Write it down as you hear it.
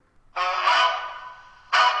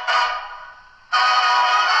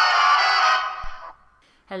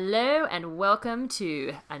Hello and welcome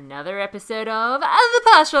to another episode of The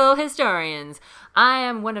Partial Historians. I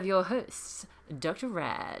am one of your hosts, Dr.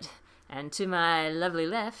 Rad, and to my lovely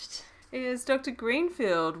left is Dr.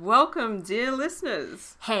 Greenfield. Welcome, dear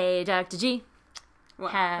listeners. Hey, Dr. G.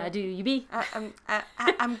 What? How do you be?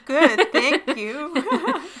 I'm good, thank you.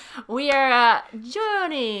 We are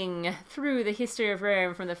journeying through the history of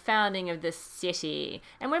Rome from the founding of the city,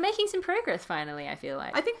 and we're making some progress finally, I feel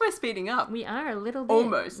like. I think we're speeding up. We are a little bit.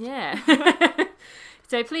 Almost. Yeah.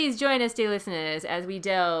 So please join us, dear listeners, as we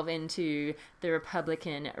delve into the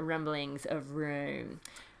Republican rumblings of Rome.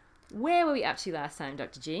 Where were we up to last time,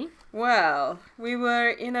 Dr. G? Well, we were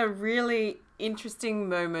in a really interesting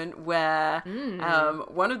moment where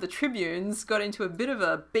one of the tribunes got into a bit of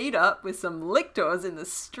a beat-up with some lictors in the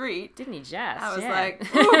street. Didn't he just? I was like,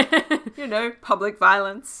 ooh, public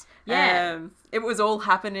violence. Yeah. It was all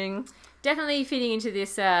happening. Definitely fitting into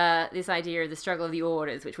this this idea of the struggle of the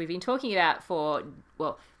orders, which we've been talking about for,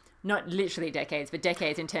 well, not literally decades, but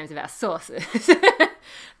decades in terms of our sources.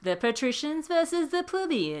 The patricians versus the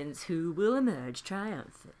plebeians, who will emerge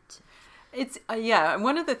triumphant. It's, and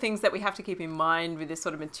one of the things that we have to keep in mind with this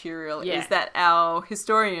sort of material is that our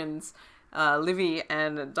historians, Livy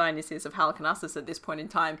and Dionysius of Halicarnassus at this point in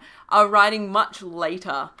time, are writing much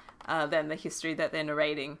later than the history that they're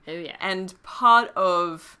narrating. Oh, yeah. And part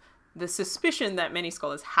of the suspicion that many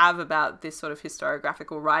scholars have about this sort of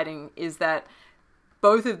historiographical writing is that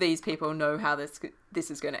both of these people know how this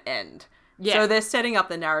is going to end. Yeah. So they're setting up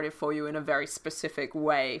the narrative for you in a very specific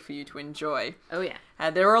way for you to enjoy. Oh, yeah.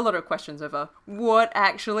 There are a lot of questions over what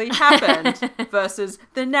actually happened versus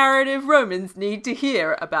the narrative Romans need to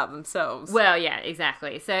hear about themselves. Well, yeah,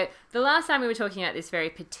 exactly. So the last time we were talking about this very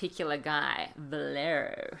particular guy,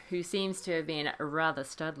 Volero, who seems to have been rather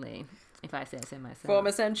studly, if I say so myself.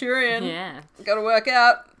 Former centurion. Yeah. Got to work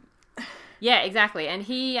out. Yeah, exactly. And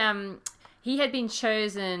he had been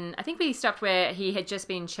chosen, I think we stopped where he had just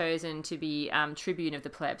been chosen to be tribune of the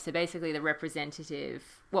plebs. So basically the representative,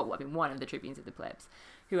 one of the tribunes of the plebs,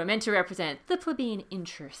 who are meant to represent the plebeian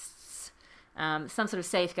interests. Some sort of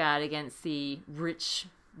safeguard against the rich,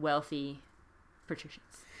 wealthy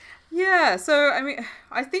patricians. Yeah, so,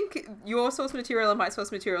 I think your source material and my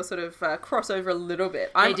source material sort of cross over a little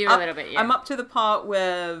bit. They do a little bit, yeah. I'm up to the part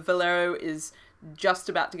where Volero is just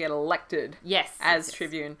about to get elected as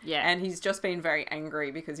tribune. Yeah. And he's just been very angry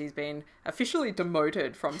because he's been officially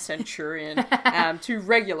demoted from centurion to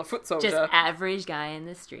regular foot soldier. Just average guy in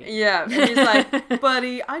the street. Yeah. And he's like,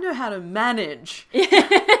 buddy, I know how to manage.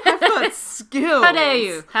 I've got skills. How dare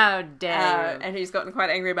you? How dare you? And he's gotten quite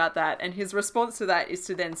angry about that. And his response to that is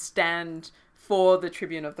to then stand for the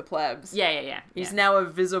tribune of the plebs. Yeah. He's now a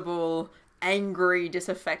visible, angry,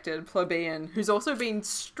 disaffected plebeian who's also been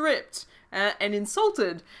stripped and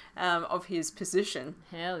insulted of his position.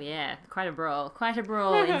 Hell yeah. Quite a brawl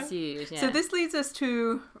ensued. Yeah. So this leads us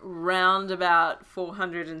to round about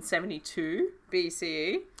 472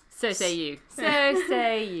 BCE. So say you. So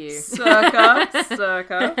say you. Circa.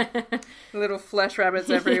 Little flesh rabbits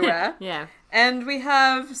everywhere. Yeah. And we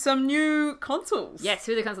have some new consuls. Yes,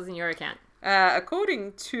 who are the consuls in your account?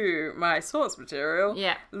 According to my source material,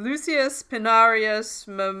 Lucius Pinarius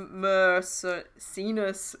Mercinus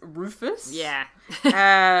Rufus. Yeah.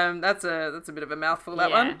 That's a bit of a mouthful, that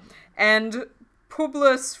one. And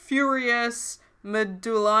Publius Furius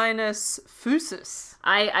Medullinus Fusus.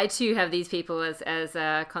 I too have these people as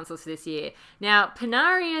consuls for this year. Now,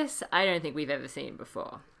 Pinarius, I don't think we've ever seen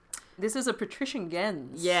before. This is a patrician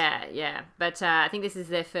gens. Yeah. But I think this is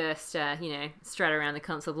their first, strut around the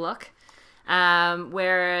consul block.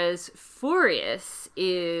 Whereas Furius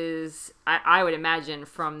is, I would imagine,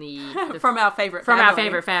 from from our favorite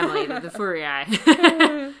family, the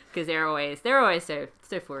Furii, because they're always so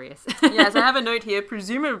furious. Yes, I have a note here,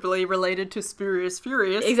 presumably related to Spurius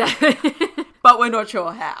Furious. Exactly. But we're not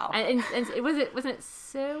sure how. And wasn't it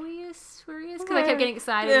Servius Furious? Because I kept getting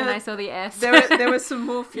excited when I saw the S. There were some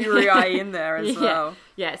more Furii in there as well.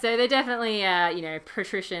 Yeah, so they're definitely,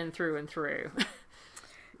 patrician through and through.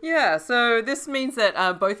 Yeah, so this means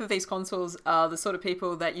that both of these consuls are the sort of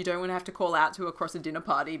people that you don't want to have to call out to across a dinner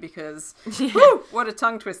party because, whoo, what a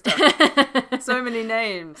tongue twister. So many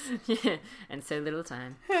names. Yeah, and so little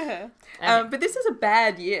time. But this is a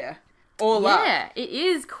bad year. All up. Yeah, it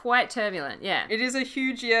is quite turbulent, yeah. It is a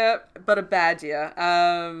huge year, but a bad year.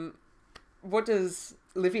 What does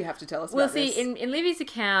Livy have to tell us about this? Well, see, in Livy's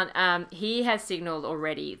account, he has signalled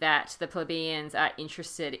already that the plebeians are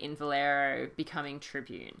interested in Volero becoming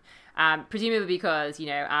tribune. Presumably because,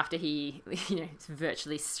 after he, is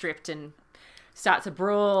virtually stripped and starts a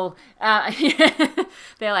brawl.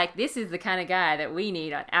 They're like, this is the kind of guy that we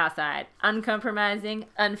need on our side. Uncompromising,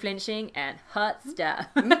 unflinching, and hot stuff.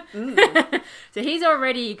 So he's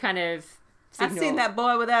already kind of signaled. I've seen that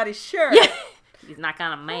boy without his shirt. He's not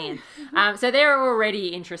kind of man. So they're already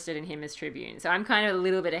interested in him as tribune. So I'm kind of a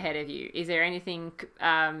little bit ahead of you. Is there anything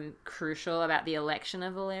crucial about the election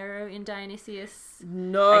of Volero in Dionysius?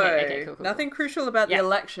 No. Okay, cool. Nothing crucial about the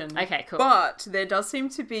election. Okay, cool. But there does seem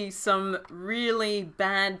to be some really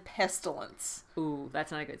bad pestilence. Ooh,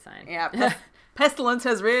 that's not a good sign. Yeah, pestilence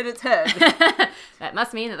has reared its head. That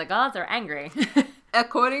must mean that the gods are angry.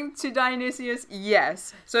 According to Dionysius,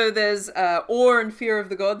 yes. So there's awe and fear of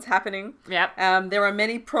the gods happening. Yep. There are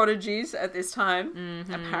many prodigies at this time,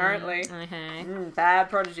 apparently. Okay. Bad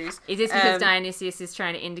prodigies. Is this because Dionysius is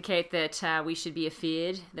trying to indicate that we should be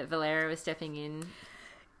afeared, that Volero is stepping in?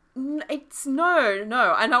 It's no.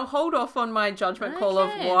 And I'll hold off on my judgment call of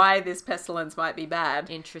why this pestilence might be bad.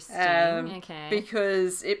 Interesting. Okay.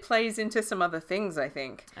 Because it plays into some other things, I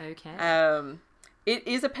think. Okay. It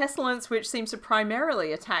is a pestilence which seems to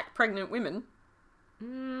primarily attack pregnant women.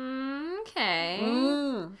 Okay.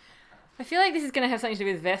 I feel like this is going to have something to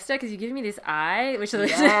do with Vesta because you're giving me this eye, which the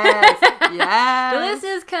listeners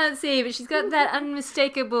can't see, but she's got that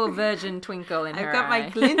unmistakable virgin twinkle in her eye. I've got my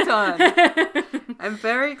glint on. I'm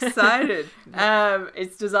very excited.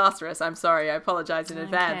 It's disastrous. I'm sorry. I apologize in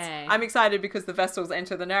advance. I'm excited because the Vestals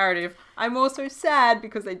enter the narrative. I'm also sad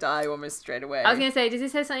because they die almost straight away. I was going to say, does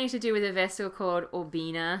this have something to do with a Vestal called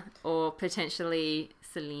Orbina or potentially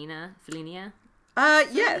Selenia?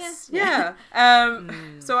 Yes. Yeah.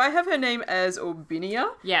 So I have her name as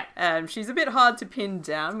Orbinia. Yeah. She's a bit hard to pin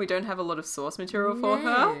down. We don't have a lot of source material for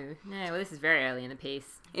her. No, well, this is very early in the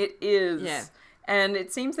piece. It is. Yeah. And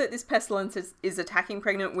it seems that this pestilence is attacking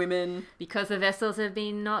pregnant women. Because the Vestals have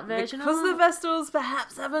been not virginal? Because the Vestals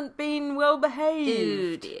perhaps haven't been well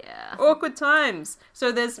behaved. Oh dear. Awkward times.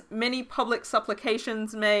 So there's many public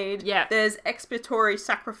supplications made. Yeah. There's expiatory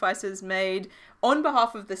sacrifices made on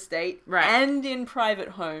behalf of the state and in private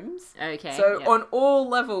homes. Okay. So on all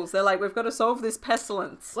levels, they're like, we've got to solve this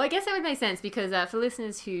pestilence. Well, I guess that would make sense because for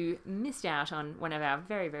listeners who missed out on one of our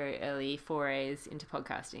very, very early forays into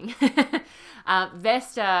podcasting,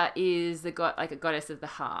 Vesta is the a goddess of the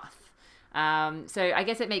hearth. So I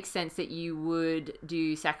guess it makes sense that you would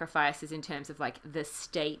do sacrifices in terms of like the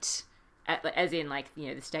state, as in like, you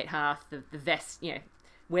know, the state hearth, the Vest, you know,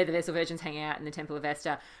 where the Vestal Virgins hang out in the Temple of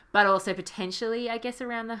Vesta, but also potentially, I guess,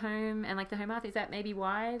 around the home and like the home hearth. Is that maybe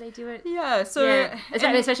why they do it? Yeah. So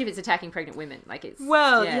especially if it's attacking pregnant women, like it's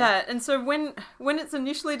And so when it's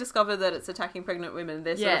initially discovered that it's attacking pregnant women,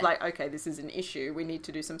 they're sort of like, okay, this is an issue. We need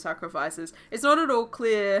to do some sacrifices. It's not at all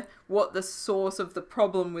clear what the source of the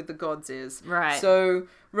problem with the gods is. Right. So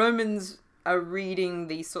Romans are reading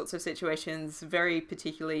these sorts of situations very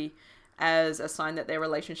particularly as a sign that their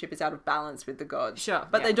relationship is out of balance with the gods. Sure.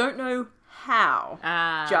 But they don't know how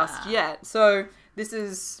just yet. So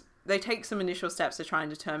they take some initial steps to try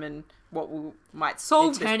and determine what might solve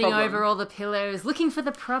this problem. Turning over all the pillows, looking for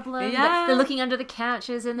the problem. Yeah. They're looking under the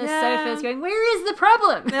couches and the sofas going, where is the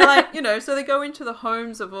problem? They're like, you know, so they go into the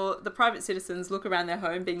homes of all the private citizens, look around their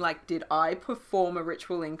home being like, did I perform a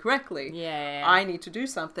ritual incorrectly? Yeah. I need to do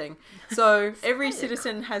something. So every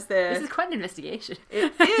citizen has their... This is quite an investigation.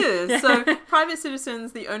 It is. So private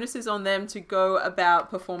citizens, the onus is on them to go about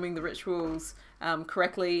performing the rituals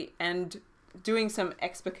correctly and doing some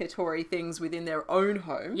expurgatory things within their own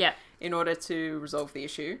home in order to resolve the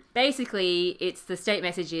issue. Basically, it's the state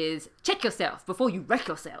message is, check yourself before you wreck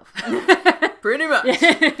yourself. Pretty much.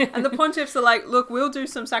 And the pontiffs are like, look, we'll do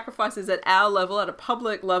some sacrifices at our level, at a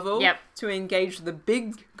public level, to engage the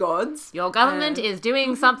big gods. Your government is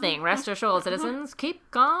doing something. Rest assured, citizens, keep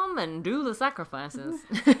calm and do the sacrifices.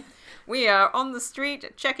 We are on the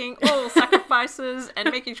street checking all sacrifices and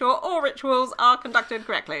making sure all rituals are conducted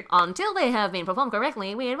correctly. Until they have been performed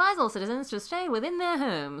correctly, we advise all citizens to stay within their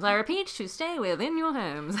homes. I repeat, to stay within your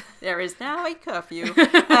homes. There is now a curfew.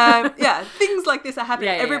 Things like this are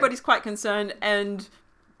happening. Everybody's quite concerned, and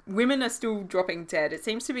women are still dropping dead. It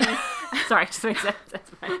seems to be... Sorry, just makes sense. That's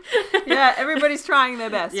fine. Everybody's trying their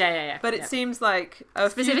best. Yeah. But it seems like...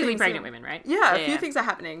 Specifically pregnant women, right? Yeah, a few things are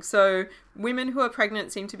happening. So women who are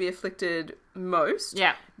pregnant seem to be afflicted most.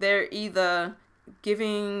 Yeah. They're either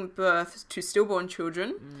giving birth to stillborn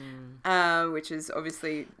children, which is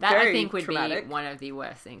obviously very traumatic. That, I think, would be one of the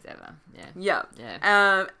worst things ever. Yeah.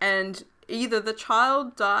 And... either the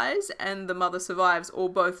child dies and the mother survives, or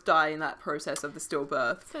both die in that process of the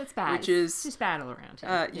stillbirth. So it's bad. Which is... it's just bad all around.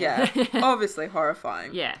 Obviously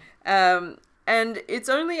horrifying. Yeah. And it's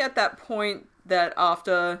only at that point that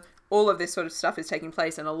after all of this sort of stuff is taking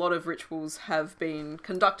place, and a lot of rituals have been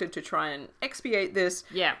conducted to try and expiate this,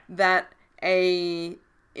 that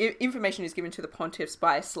information is given to the pontiffs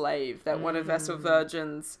by a slave that one of Vestal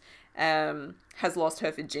Virgins has lost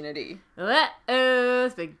her virginity. Uh-oh,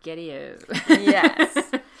 spaghetti-o.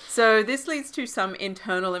 Yes. So this leads to some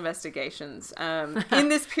internal investigations. In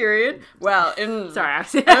this period, well, Sorry.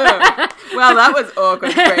 well, that was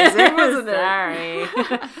awkward phrasing, wasn't it?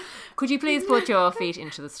 Sorry. Could you please put your feet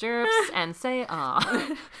into the stirrups and say ah?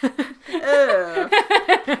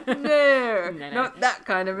 No, not that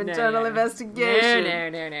kind of internal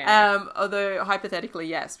investigation. No. Although hypothetically,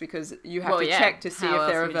 yes, because you have to check to see if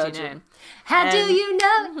they're a virgin. You know? How do you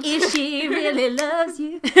know if she really loves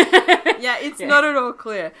you? Yeah, it's not at all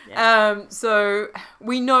clear. Yeah. So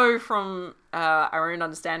we know from our own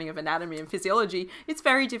understanding of anatomy and physiology, it's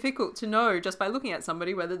very difficult to know just by looking at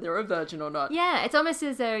somebody whether they're a virgin or not. Yeah, it's almost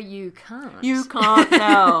as though you can't. You can't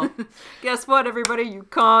tell. Guess what, everybody? You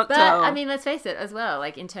can't tell. But, I mean, let's face it as well.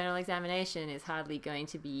 Like, internal examination is hardly going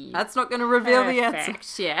to be... That's not going to reveal the answer.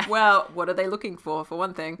 Yeah. Well, what are they looking for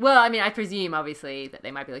one thing? Well, I mean, I presume, obviously, that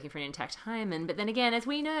they might be looking for an intact hymen. But then again, as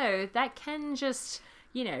we know, that can just...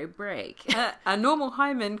 break. A normal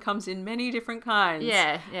hymen comes in many different kinds.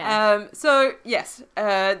 Yeah. So, yes,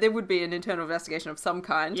 there would be an internal investigation of some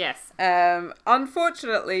kind. Yes.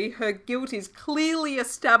 Unfortunately, her guilt is clearly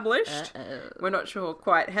established. We're not sure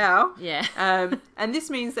quite how. Yeah. And this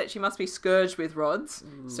means that she must be scourged with rods.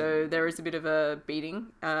 Ooh. So there is a bit of a beating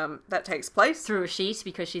that takes place. Through a sheet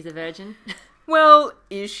because she's a virgin. Well,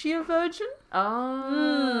 is she a virgin?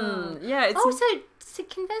 Oh. Yeah. It's So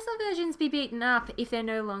can Vestal virgins be beaten up if they're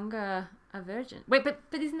no longer a virgin? Wait, but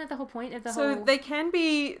isn't that the whole point of the whole... So they can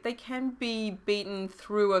be beaten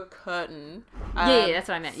through a curtain. Yeah, that's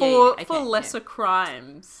what I meant. For lesser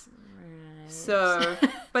crimes. Right. So,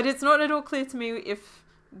 but it's not at all clear to me if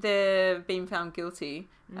they're being found guilty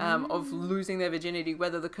of losing their virginity,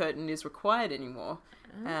 whether the curtain is required anymore.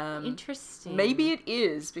 Interesting. Maybe it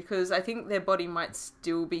is, because I think their body might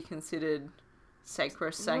still be considered...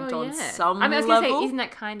 sacrosanct on some level. I was going to say, isn't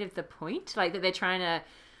that kind of the point? Like, that they're trying to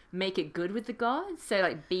make it good with the gods? So,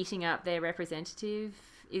 like, beating up their representative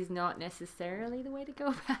is not necessarily the way to go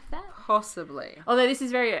about that? Possibly. Although this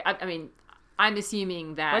is very... I mean, I'm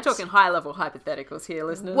assuming that... We're talking high-level hypotheticals here,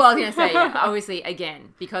 listeners. Well, I was going to say, obviously,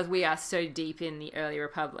 again, because we are so deep in the early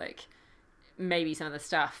Republic, maybe some of the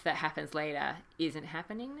stuff that happens later isn't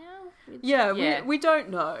happening now. We don't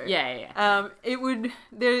know. Yeah.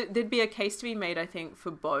 There'd be a case to be made, I think,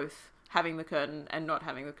 for both having the curtain and not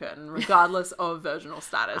having the curtain, regardless of virginal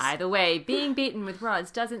status. Either way, being beaten with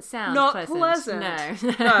rods doesn't sound pleasant. No.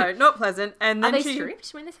 No, not pleasant. And then are they stripped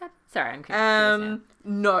when this happens? Sorry, I'm curious.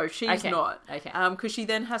 No, she's not. Okay. Because she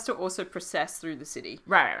then has to also process through the city.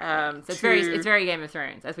 Right. So it's very Game of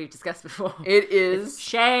Thrones, as we've discussed before. It is.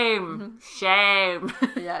 Shame.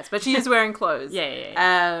 Yes, but she is wearing clothes.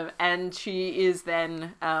 Yeah. And she is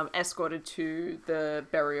then escorted to the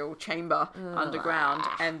burial chamber underground,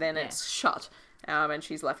 and then it's shut, and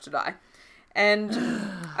she's left to die. And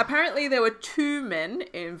apparently there were 2 men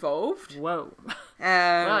involved. Whoa.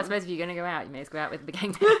 Well, I suppose if you're going to go out, you may as well go out with the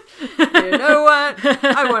gang. You know what?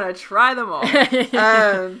 I want to try them all.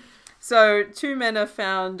 So 2 men are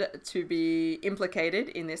found to be implicated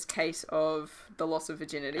in this case of the loss of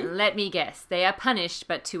virginity. Let me guess. They are punished,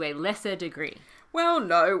 but to a lesser degree. Well,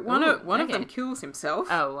 no. One of them kills himself.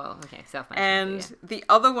 Oh, well, okay. Self-punishment. And the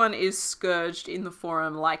other one is scourged in the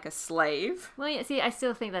forum like a slave. Well, yeah, see, I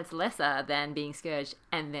still think that's lesser than being scourged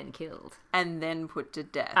and then killed. And then put to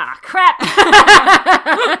death. Ah, crap!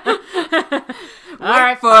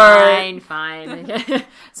 Alright, fine.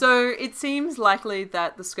 So it seems likely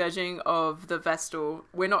that the scourging of the Vestal,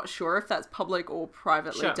 we're not sure if that's public or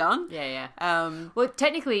privately done. Yeah. Well,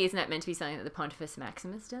 technically, isn't that meant to be something that the Pontifex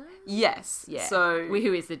Maximus does? Yes. Yeah. So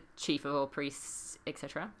who is the chief of all priests,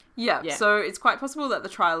 etc. Yeah. So it's quite possible that the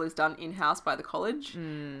trial is done in-house by the college,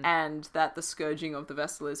 and that the scourging of the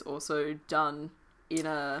Vestal is also done in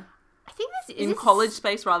a... I think in college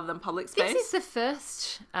space rather than public space. This is the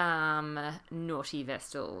first naughty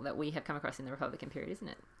Vestal that we have come across in the Republican period, isn't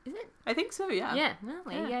it? Is it? I think so, yeah. Yeah, well,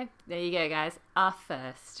 there you go. There you go, guys. Our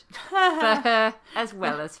first. For her as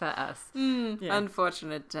well as for us.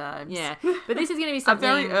 Unfortunate times. Yeah, but this is going to be something...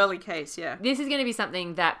 A very early case, yeah. This is going to be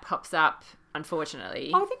something that pops up,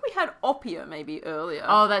 unfortunately. Oh, I think we had Oppia maybe earlier.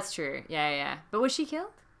 Oh, that's true. Yeah. But was she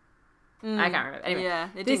killed? I can't remember. Anyway, yeah,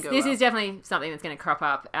 this is definitely something that's going to crop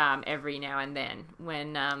up every now and then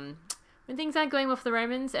when things aren't going well for the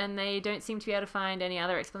Romans and they don't seem to be able to find any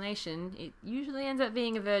other explanation. It usually ends up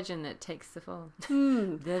being a virgin that takes the fall.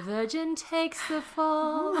 The virgin takes the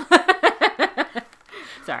fall.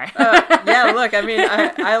 Sorry. Yeah, look, I mean,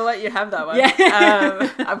 I'll let you have that one. Yeah.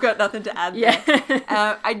 I've got nothing to add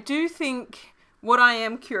there. I do think what I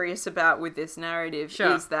am curious about with this narrative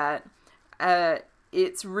is that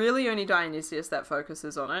it's really only Dionysius that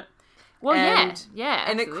focuses on it. Well, yeah, and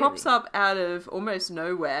absolutely. it crops up out of almost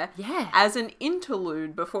nowhere as an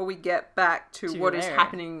interlude before we get back to what is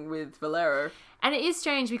happening with Volero. And it is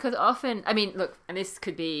strange because often, I mean, look, and this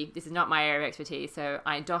is not my area of expertise, so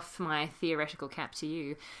I doff my theoretical cap to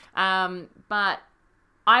you. But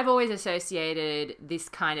I've always associated this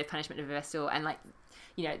kind of punishment of a Vestal and like,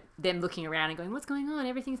 you know, them looking around and going, what's going on?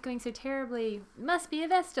 Everything's going so terribly. Must be a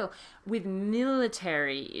Vestal. With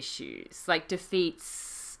military issues, like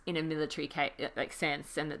defeats in a military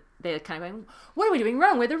sense, and that they're kind of going, what are we doing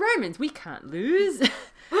wrong? We're the Romans. We can't lose.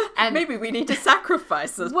 And maybe we need to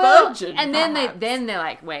sacrifice the virgin. And then they're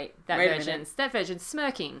like, wait, that virgin's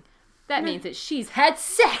smirking. That means that she's had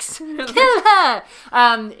sex. Kill her.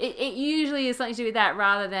 It usually is something to do with that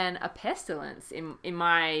rather than a pestilence in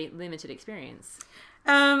my limited experience.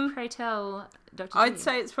 Pray tell, Dr. I'd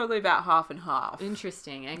say it's probably about half and half.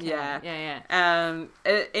 Interesting. Okay. Yeah.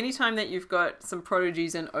 Anytime that you've got some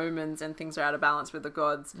prodigies and omens and things are out of balance with the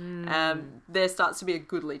gods, there starts to be a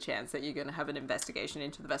goodly chance that you're going to have an investigation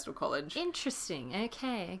into the Vestal College. Interesting.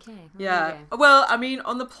 Okay. Yeah. Well, I mean,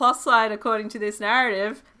 on the plus side, according to this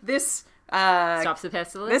narrative, this stops the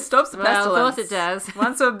pestilence. This stops the pestilence. Well, of course it does.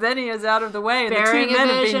 Once Urbenia is out of the way and Bearing the two men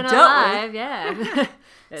have been dealt alive, with. Yeah.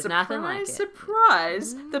 There's nothing like it.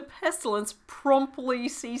 Surprise, the pestilence promptly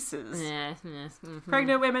ceases. Yes. Mm-hmm.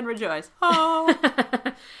 Pregnant women rejoice. Oh.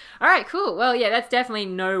 All right, cool. Well, yeah, that's definitely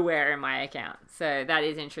nowhere in my account. So that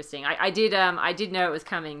is interesting. I did know it was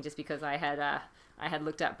coming just because I had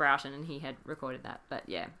looked up Broughton and he had recorded that. But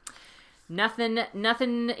yeah, nothing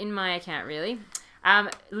in my account really.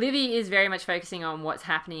 Livy is very much focusing on what's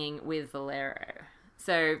happening with Volero.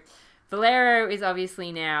 So Volero is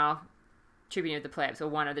obviously now Tribune of the Plebs, or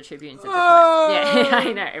one of the tribunes of the Plebs. Yeah,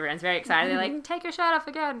 I know. Everyone's very excited. They're like, take your shirt off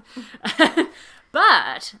again.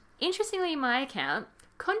 But, interestingly in my account,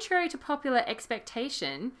 contrary to popular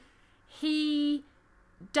expectation, he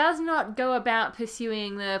does not go about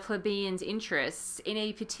pursuing the plebeians' interests in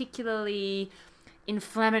a particularly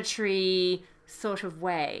inflammatory sort of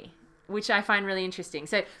way, which I find really interesting.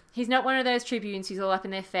 So, he's not one of those tribunes who's all up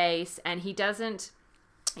in their face, and he doesn't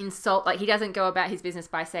he doesn't go about his business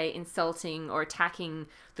by, say, insulting or attacking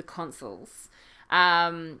the consuls.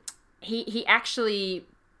 He actually,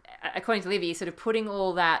 according to Livy, is sort of putting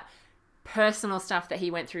all that personal stuff that he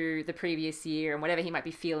went through the previous year and whatever he might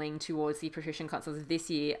be feeling towards the patrician consuls of this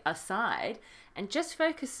year aside, and just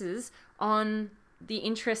focuses on the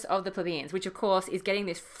interests of the plebeians, which of course is getting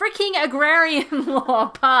this freaking agrarian law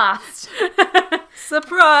passed.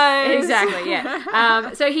 Surprise! Exactly,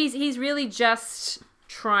 yeah. So he's really just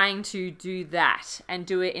trying to do that and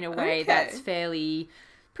do it in a way that's fairly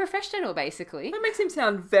professional, basically. That makes him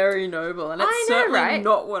sound very noble, and it's certainly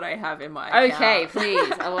not what I have in my account. Okay,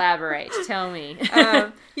 please elaborate. Tell me.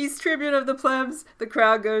 He's tribune of the plebs. The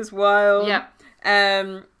crowd goes wild. Yep.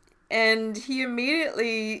 And he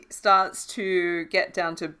immediately starts to get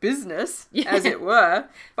down to business, as it were,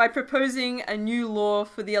 by proposing a new law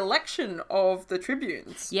for the election of the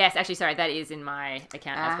tribunes. Yes, actually, sorry, that is in my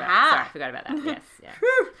account as well. Sorry, I forgot about that. Yes, yeah.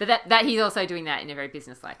 But that he's also doing that in a very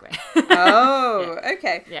business-like way.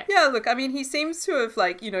 Okay. Yeah, look, I mean, he seems to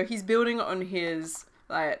have, he's building on his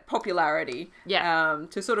popularity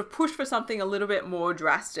to sort of push for something a little bit more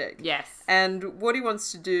drastic. Yes. And what he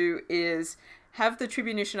wants to do is have the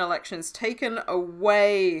tribunician elections taken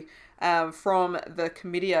away from the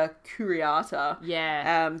Comitia Curiata,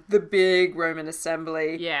 the big Roman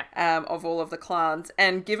assembly of all of the clans,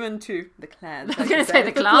 and given to the clans. I was going to say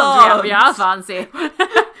the clans. We are fancy.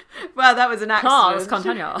 Well, that was an accident. Clans,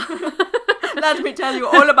 continue. Let me tell you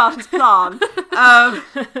all about his plan.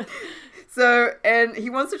 And he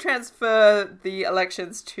wants to transfer the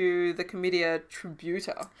elections to the Comitia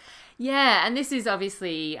Tributa. Yeah, and this is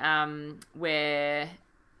obviously where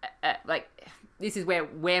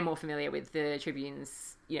we're more familiar with the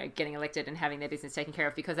tribunes, getting elected and having their business taken care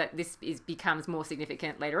of, because becomes more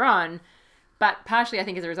significant later on. But partially, I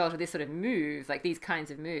think, as a result of this sort of move, like these kinds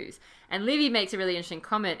of moves. And Livy makes a really interesting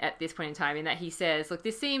comment at this point in time, in that he says, look,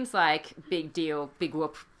 this seems like big deal, big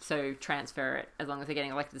whoop, so transfer it. As long as they're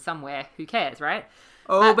getting elected somewhere, who cares, right?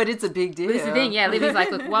 But it's a big deal. But it's the thing, yeah. Livy's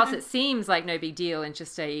like, look, whilst it seems like no big deal and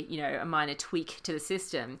just a minor tweak to the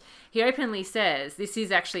system, he openly says this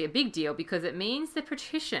is actually a big deal because it means the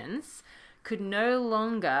patricians could no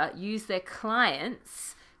longer use their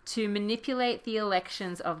clients to manipulate the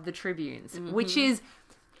elections of the tribunes, which is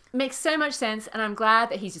makes so much sense, and I'm glad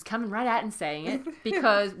that he's just coming right out and saying it,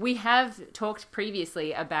 because we have talked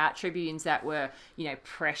previously about tribunes that were,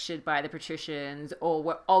 pressured by the patricians or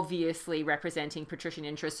were obviously representing patrician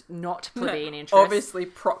interests, not plebeian interests. Obviously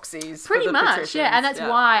proxies Pretty for the much, patricians. yeah, and that's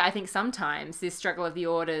why I think sometimes this struggle of the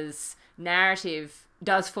orders narrative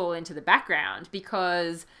does fall into the background,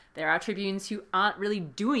 because there are tribunes who aren't really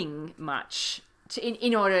doing much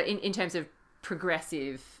in terms of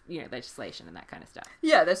progressive, legislation and that kind of stuff.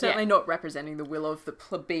 Yeah, they're certainly not representing the will of the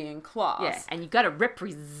plebeian class. Yeah, and you've got to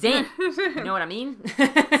represent. You know what I mean?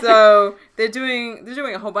 So they're doing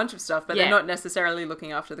a whole bunch of stuff, but they're not necessarily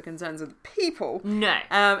looking after the concerns of the people. No,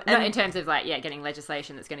 not in terms of getting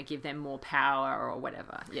legislation that's going to give them more power or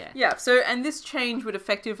whatever. Yeah. Yeah. So, and this change would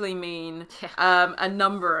effectively mean a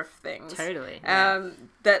number of things. Totally.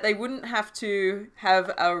 That they wouldn't have to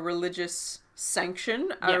have a religious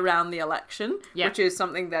sanction around the election, which is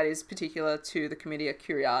something that is particular to the Comitia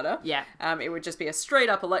Curiata. Yeah. It would just be a straight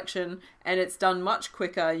up election, and it's done much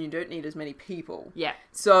quicker. You don't need as many people. Yeah.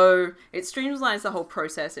 So it streamlines the whole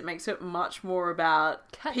process. It makes it much more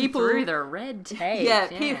about cutting people through the red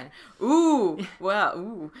tape. Ooh. Wow.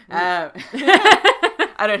 Ooh. I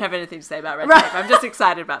don't have anything to say about red tape. I'm just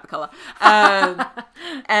excited about the colour.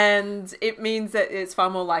 And it means that it's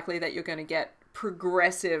far more likely that you're going to get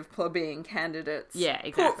progressive plebeian candidates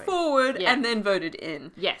put forward and then voted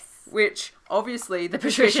in. Yes. Which, obviously, the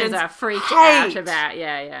patricians are freaked out about.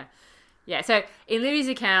 Yeah, so in Livy's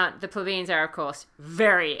account, the plebeians are, of course,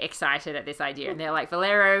 very excited at this idea. And they're like,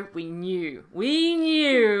 Volero, we knew.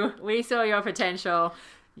 We saw your potential.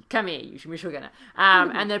 Come here, you Michiganer.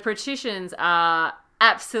 And the patricians are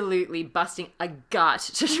absolutely busting a gut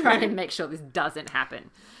to try and make sure this doesn't happen.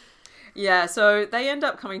 Yeah, so they end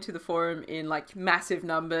up coming to the forum in massive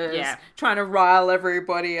numbers, trying to rile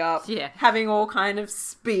everybody up, having all kind of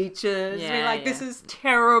speeches, being this is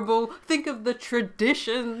terrible, think of the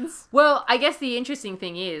traditions. Well, I guess the interesting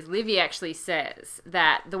thing is, Livy actually says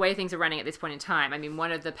that the way things are running at this point in time, I mean,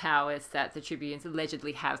 one of the powers that the tribunes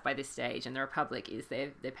allegedly have by this stage in the Republic is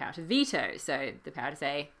their power to veto, so the power to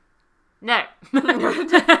say, no.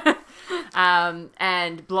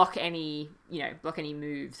 And block any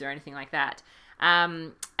moves or anything like that.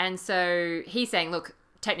 And so he's saying, look,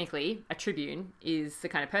 technically a tribune is the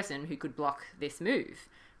kind of person who could block this move.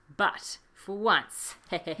 But for once,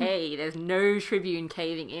 there's no tribune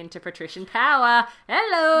caving into patrician power.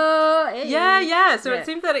 Hello! Hey. Yeah. So it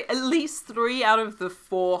seems that at least 3 out of the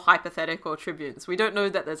 4 hypothetical tribunes. We don't know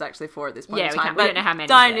that there's actually 4 at this point in time. We don't know how many.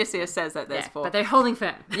 Dionysius says that there's 4. But they're holding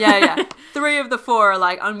firm. Yeah. 3 of the 4 are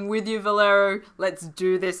like, I'm with you, Volero. Let's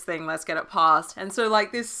do this thing. Let's get it passed. And so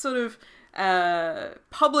this sort of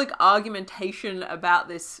public argumentation about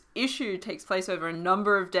this issue takes place over a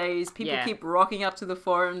number of days. People keep rocking up to the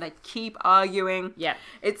forum. They keep arguing. Yeah.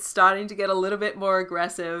 It's starting to get a little bit more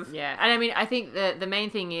aggressive. Yeah. And I mean, I think the main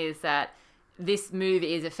thing is that this move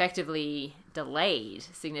is effectively delayed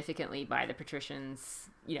significantly by the patricians,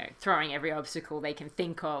 throwing every obstacle they can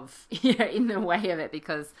think of, in the way of it,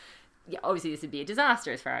 because obviously this would be a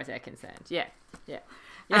disaster as far as they're concerned. Yeah.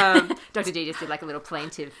 Dr. D just did a little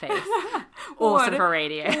plaintive face. Awesome for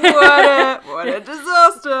radio. What a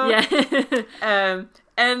disaster. Yeah.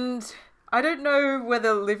 And I don't know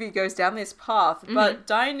whether Livy goes down this path, but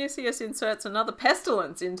Dionysius inserts another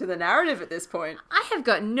pestilence into the narrative at this point. I have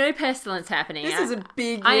got no pestilence happening. This is a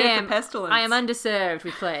big year for pestilence. I am underserved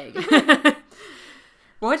with plague.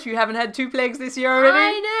 What? You haven't had 2 plagues this year already?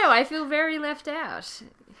 I know. I feel very left out.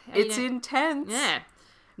 It's intense. Yeah.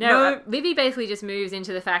 No, Livy basically just moves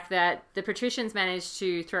into the fact that the patricians managed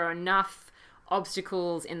to throw enough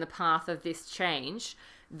obstacles in the path of this change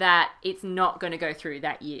that it's not going to go through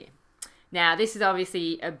that year. Now, this is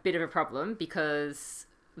obviously a bit of a problem because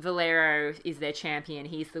Volero is their champion.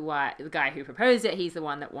 He's the guy who proposed it. He's the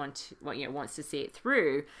one that wants to see it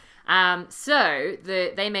through. So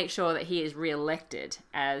they make sure that he is re-elected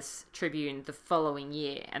as tribune the following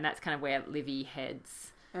year, and that's kind of where Livy heads.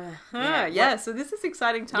 So this is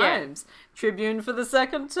exciting times. Tribune for the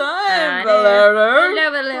 2nd time, Volero. Hello,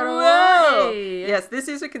 Volero. Hey. Yes, this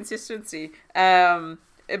is a consistency.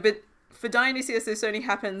 But for Dionysius, this only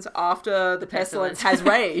happens after the pestilence has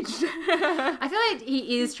raged. I feel like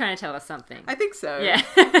he is trying to tell us something. I think so. Yeah.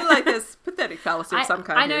 I feel like there's pathetic fallacy of some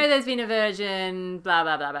kind. I know there's been a virgin, blah,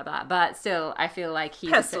 blah, blah, blah, blah, but still, I feel like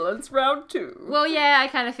he's... Pestilence round 2. Well, yeah, I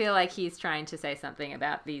kind of feel like he's trying to say something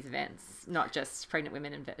about these events, not just pregnant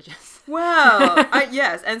women and virgins. Well,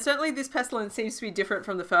 yes, and certainly this pestilence seems to be different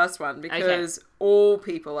from the first one because all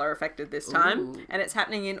people are affected this time. Ooh. And it's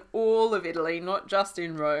happening in all of Italy, not just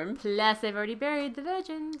in Rome. Plus, they've already buried the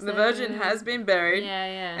Virgin. So... The Virgin has been buried.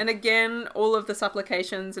 Yeah. And again, all of the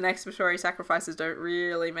supplications and expiatory sacrifices don't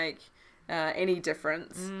really make any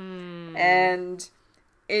difference. And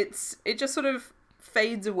it just sort of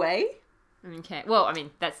fades away. Okay. Well, I mean,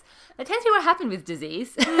 that tends to be what happened with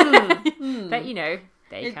disease. That, you know,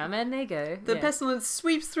 they come and they go. The pestilence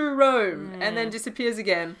sweeps through Rome and then disappears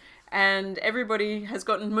again. And everybody has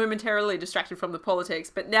gotten momentarily distracted from the politics,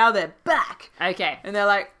 but now they're back. Okay. And they're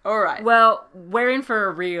like, all right. Well, we're in for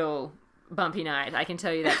a real bumpy night, I can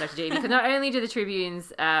tell you that, Dr. G, because not only do the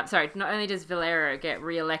tribunes, not only does Volero get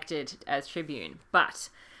re-elected as tribune, but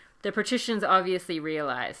the patricians obviously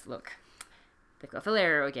realize, look, they've got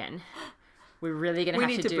Volero again. We're really going to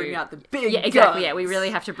have to bring out the big Yeah, exactly. guns. Yeah, we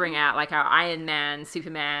really have to bring out like our Iron Man,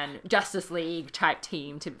 Superman, Justice League type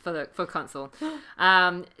team for consul.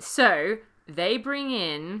 So they bring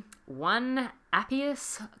in one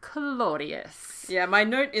Appius Claudius. Yeah, my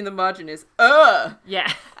note in the margin is,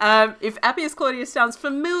 Yeah. If Appius Claudius sounds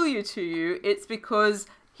familiar to you, it's because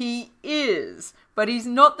he is, but he's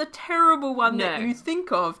not the terrible one that you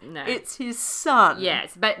think of. No. It's his son.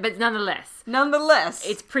 Yes, but nonetheless. Nonetheless.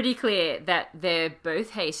 It's pretty clear that they're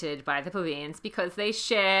both hated by the plebeians because they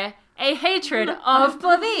share a hatred of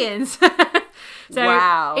plebeians. So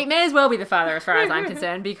wow. It may as well be the father as far as I'm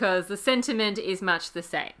concerned because the sentiment is much the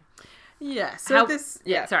same. Yeah, so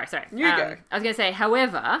Sorry. You go. I was going to say,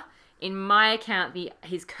 however, in my account,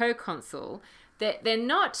 his co-consul, they're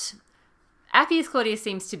not... Appius Claudius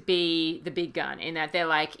seems to be the big gun in that they're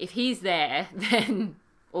like, if he's there, then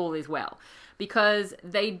all is well. Because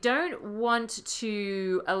they don't want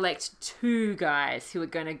to elect two guys who are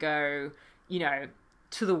going to go, you know,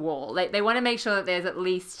 to the wall. They want to make sure that there's at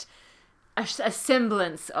least a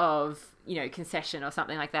semblance of, you know, concession or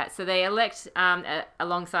something like that. So they elect,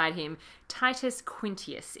 alongside him, Titus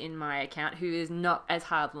Quintius in my account, who is not as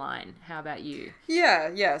hardline. How about you?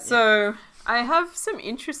 Yeah. So I have some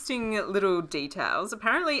interesting little details.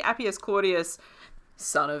 Apparently Appius Claudius,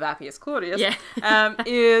 son of Appius Claudius,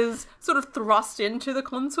 is sort of thrust into the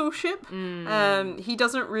consulship. He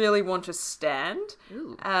doesn't really want to stand.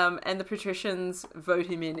 And the patricians vote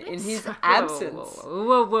him in his absence.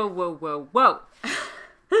 Whoa.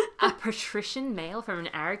 A patrician male from an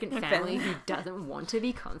arrogant family who doesn't want to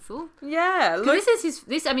be consul? Yeah. Look, this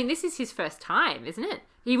is his first time, isn't it?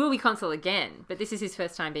 He will be consul again, but this is his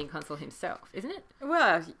first time being consul himself, isn't it?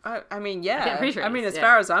 Well, I mean, yeah. I'm pretty sure as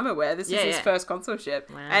far as I'm aware, this is his first consulship,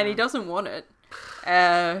 Wow. and he doesn't want it.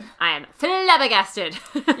 I am flabbergasted.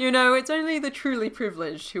 You know, it's only the truly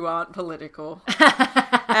privileged who aren't political.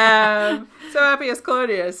 So Appius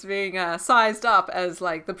Claudius being sized up as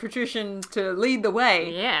like the patrician to lead the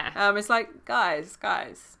way. Yeah. It's like, guys,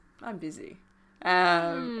 I'm busy.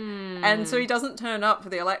 And so he doesn't turn up for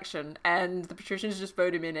the election, and the patricians just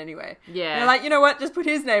vote him in anyway. Yeah. They're like, you know what? Just put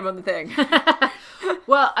his name on the thing.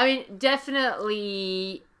 Well, I mean,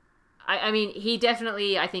 definitely... I mean, he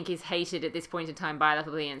definitely, I think, is hated at this point in time by the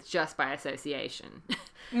plebeians just by association.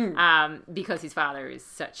 Because his father is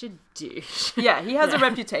such a douche. Yeah, he has a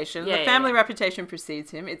reputation. Yeah, the family reputation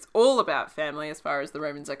precedes him. It's all about family as far as the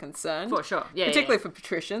Romans are concerned. For sure. Yeah, particularly for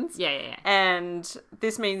patricians. Yeah. And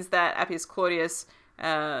this means that Appius Claudius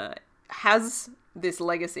has this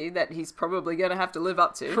legacy that he's probably going to have to live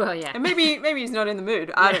up to. Well, yeah. And maybe he's not in the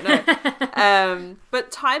mood. I don't know.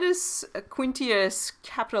 But Titus Quintius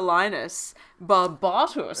Capitolinus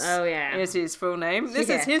Barbatus is his full name. This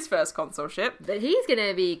is his first consulship. But he's going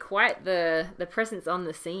to be quite the presence on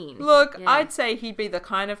the scene. Look, I'd say he'd be the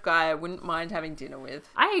kind of guy I wouldn't mind having dinner with.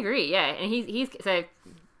 I agree, yeah. And he's so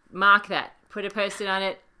mark that. Put a post-it on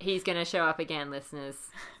it. He's going to show up again, listeners.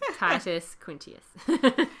 Titus Quintius.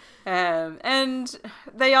 And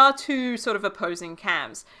they are two sort of opposing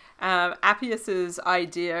camps. Appius's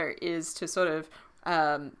idea is to sort of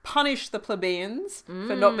punish the plebeians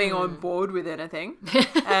for not being on board with anything.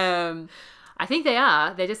 I think they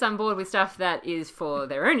are. They're just on board with stuff that is for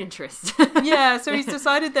their own interest. Yeah, so he's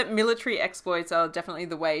decided that military exploits are definitely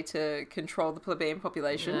the way to control the plebeian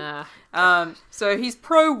population. So he's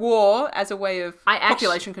pro-war as a way of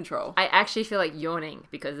population control. I actually feel like yawning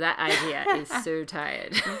because that idea is so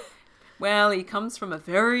tired. Well, he comes from a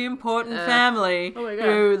very important family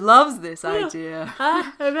who loves this idea.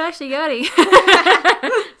 I'm actually going.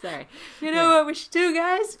 Sorry. You know what we should do,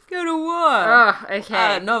 guys? Go to war. Oh,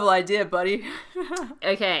 okay. Novel idea, buddy.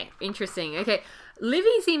 Okay, interesting. Okay,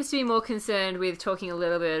 Livy seems to be more concerned with talking a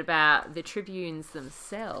little bit about the tribunes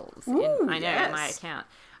themselves. In my account.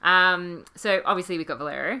 So obviously we've got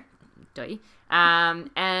Volero,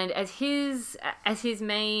 and as his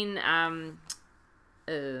main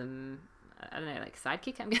I don't know, like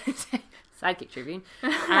sidekick, I'm going to say. Sidekick Tribune.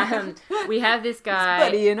 We have this guy. His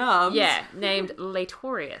buddy in arms. Yeah, named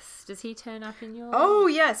Laetorius. Does he turn up in your... Oh,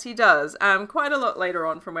 yes, he does. Quite a lot later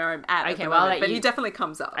on from where I'm at the moment, but he definitely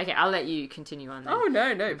comes up. Okay, I'll let you continue on then. Oh,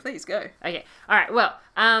 no, please go. Okay, all right,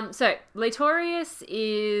 well, so Laetorius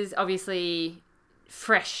is obviously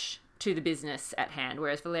fresh to the business at hand,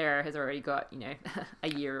 whereas Volero has already got, a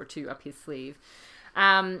year or two up his sleeve.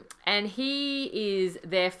 And he is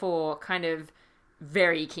therefore kind of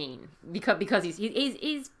very keen because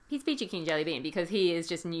he's peachy keen jelly bean because he is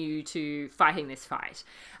just new to fighting this fight.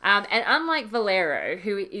 And unlike Volero,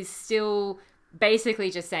 who is still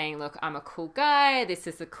basically just saying, look, I'm a cool guy, this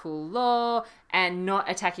is a cool law, and not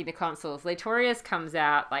attacking the consuls, Laetorius comes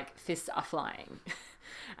out like fists are flying.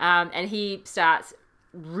 And he starts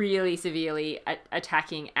really severely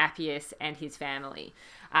attacking Appius and his family.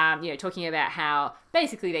 Talking about how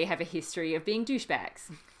basically they have a history of being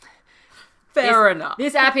douchebags. Fair enough.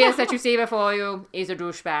 This Appius that you see before you is a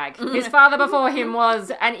douchebag. His father before him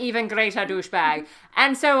was an even greater douchebag,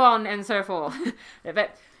 and so on and so forth.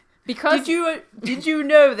 But because did you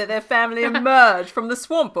know that their family emerged from the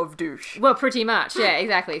swamp of douche? Well, pretty much, yeah,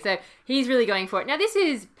 exactly. So he's really going for it. Now, this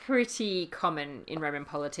is pretty common in Roman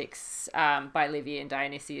politics by Livy and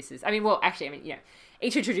Dionysius.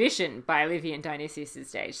 It's a tradition by Livy and Dionysius'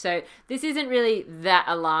 stage. So this isn't really that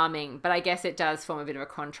alarming, but I guess it does form a bit of a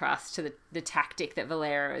contrast to the tactic that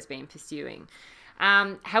Volero has been pursuing.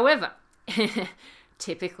 However,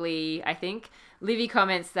 typically, I think, Livy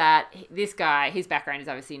comments that this guy, his background is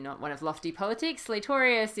obviously not one of lofty politics.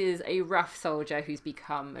 Laetorius is a rough soldier who's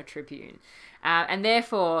become a tribune. And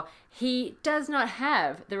therefore, he does not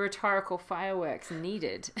have the rhetorical fireworks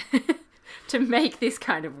needed to make this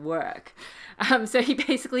kind of work. So he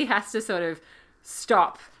basically has to sort of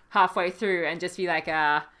stop halfway through and just be like,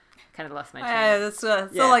 kind of lost my train. That's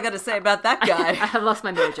all I got to say about that guy. I have lost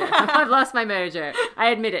my mojo. I've lost my mojo. I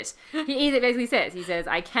admit it. He basically says,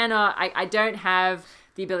 I don't have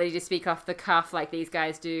the ability to speak off the cuff like these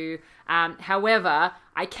guys do. However,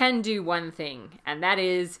 I can do one thing, and that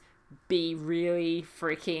is be really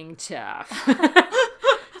freaking tough.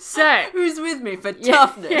 So who's with me for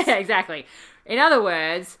toughness? Yeah, exactly. In other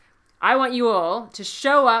words, I want you all to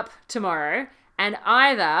show up tomorrow, and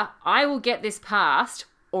either I will get this passed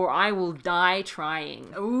or I will die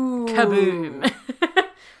trying. Ooh. Kaboom.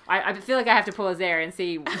 I feel like I have to pause there and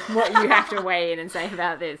see what you have to weigh in and say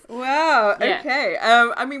about this. Wow, okay.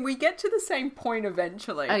 Yeah. We get to the same point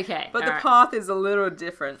eventually. Okay. But the path is a little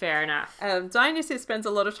different. Fair enough. Dionysius spends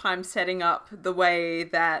a lot of time setting up the way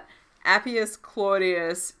that Appius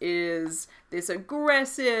Claudius is this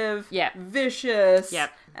aggressive, vicious,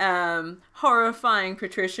 horrifying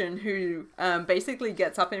patrician who basically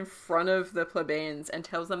gets up in front of the plebeians and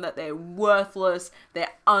tells them that they're worthless,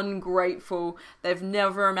 they're ungrateful, they've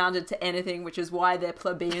never amounted to anything, which is why they're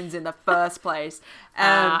plebeians in the first place.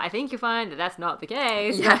 I think you find that that's not the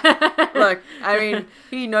case. Yeah. Look,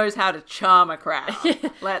 he knows how to charm a crowd.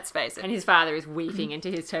 Let's face it. And his father is weeping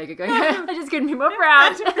into his toga going, I just couldn't be more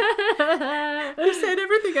proud. He said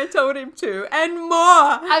everything I told him to, and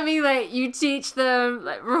more. You teach them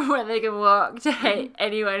when they can walk to hate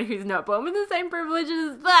anyone who's not born with the same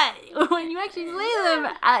privileges, but when you actually see them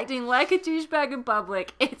acting like a douchebag in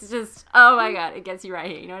public, it's just, oh my god, it gets you right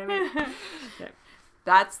here, you know what I mean? Yeah.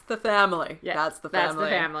 That's the family. Yeah, that's the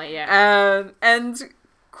family, yeah. And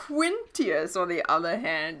Quintius, on the other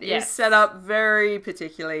hand, is set up very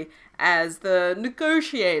particularly as the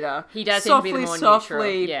negotiator. He does seem to be the more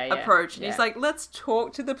softly neutral. approach. Yeah. He's like, let's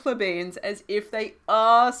talk to the plebeians as if they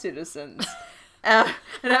are citizens. And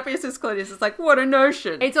Appius Claudius is like, what a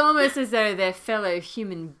notion. It's almost as though they're fellow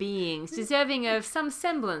human beings, deserving of some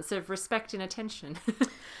semblance of respect and attention.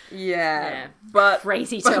 Yeah. But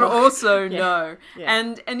crazy talk. But also no. Yeah.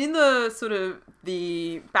 And in the sort of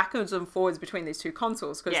the backwards and forwards between these two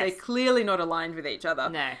consuls, because they're clearly not aligned with each other.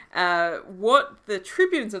 No. What the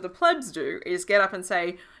tribunes of the plebs do is get up and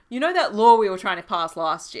say, you know that law we were trying to pass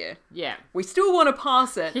last year? Yeah. We still want to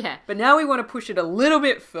pass it, but now we want to push it a little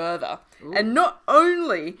bit further. Ooh. And not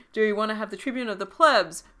only do we want to have the tribune of the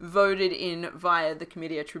plebs voted in via the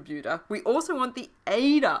Comitia Tributa, we also want the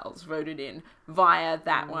aediles voted in via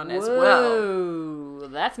that one as well. Whoa,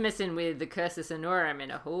 that's messing with the cursus honorum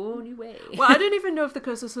in a whole new way. Well, I don't even know if the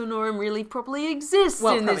cursus honorum really properly exists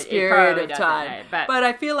in this period of time. But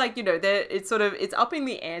I feel like, it's upping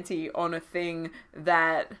the ante on a thing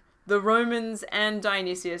that the Romans and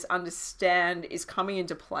Dionysius understand is coming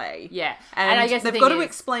into play. Yeah. And I guess they've got to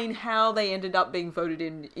explain how they ended up being voted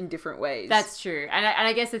in different ways. That's true. And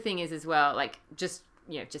I guess the thing is as well, just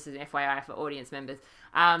as an FYI for audience members,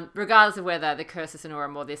 regardless of whether the cursus and or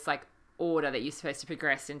more this like order that you're supposed to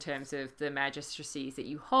progress in terms of the magistracies that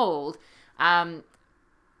you hold,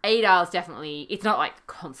 Adar is definitely, it's not like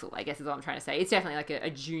consul, I guess is what I'm trying to say. It's definitely like a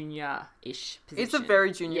junior-ish position. It's a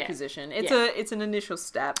very junior position. It's an initial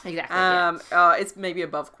step. Exactly. It's maybe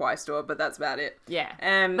above quaestor, but that's about it. Yeah.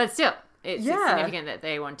 But still, it's significant that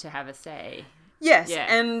they want to have a say. Yes,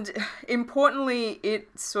 and importantly,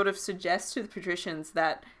 it sort of suggests to the patricians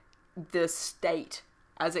that the state,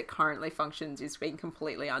 as it currently functions, is being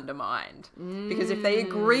completely undermined. Because if they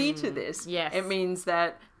agree to this, it means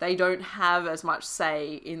that they don't have as much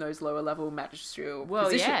say in those lower level magisterial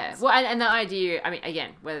positions. Yeah. Well, and the idea, I mean,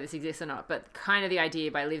 again, whether this exists or not, but kind of the idea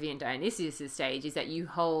by Livy and Dionysius' stage is that you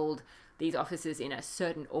hold these offices in a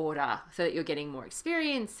certain order so that you're getting more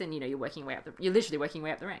experience and, you're working way up you're literally working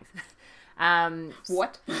way up the ranks.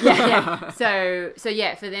 What? Yeah. So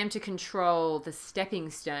for them to control the stepping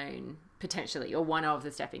stone potentially, or one of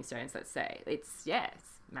the stepping stones, let's say, it's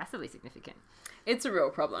massively significant. It's a real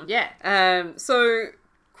problem. Yeah. So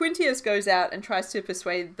Quintius goes out and tries to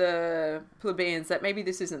persuade the plebeians that maybe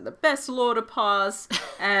this isn't the best law to pass,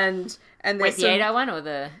 and wait, the Adar one or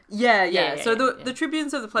the... Yeah. So the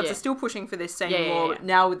tribunes of the plebs are still pushing for this same law,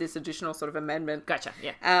 now with this additional sort of amendment. Gotcha,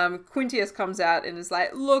 yeah. Quintius comes out and is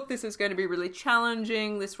like, look, this is going to be really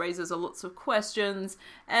challenging, this raises lots of questions,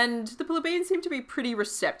 and the plebeians seem to be pretty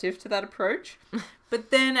receptive to that approach. But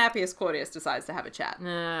then Appius Claudius decides to have a chat.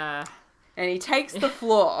 And he takes the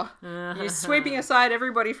floor. He's sweeping aside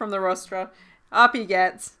everybody from the rostra. Up he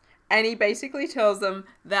gets. And he basically tells them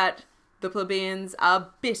that the plebeians are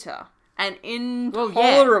bitter and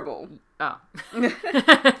intolerable. Well, yeah.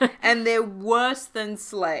 Oh. And they're worse than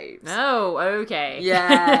slaves. Oh, okay.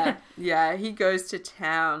 Yeah. He goes to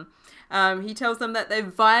town. He tells them that they've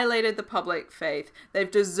violated the public faith.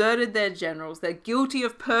 They've deserted their generals. They're guilty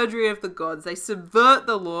of perjury of the gods. They subvert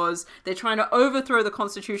the laws. They're trying to overthrow the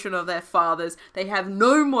constitution of their fathers. They have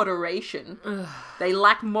no moderation. They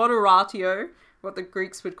lack moderatio, what the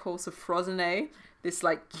Greeks would call sophrosyne, this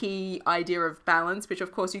like key idea of balance, which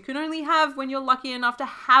of course you can only have when you're lucky enough to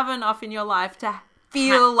have enough in your life to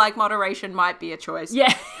feel like moderation might be a choice.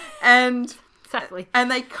 Yeah. And... Exactly. And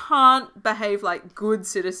they can't behave like good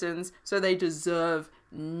citizens, so they deserve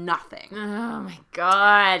nothing. Oh my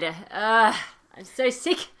god. I'm so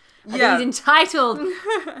sick of these entitled...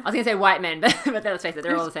 I was going to say white men, but let's face it,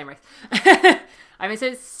 they're all the same race. I'm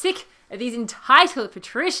so sick of these entitled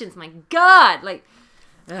patricians. My god. Like...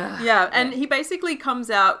 And he basically comes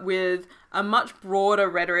out with a much broader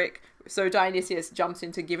rhetoric. So Dionysius jumps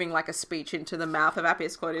into giving like a speech into the mouth of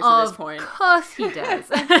Appius Claudius at this point. Of course he does.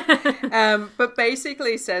 But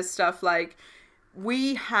basically says stuff like,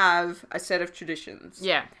 we have a set of traditions.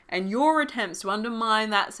 Yeah. And your attempts to undermine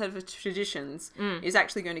that set of traditions is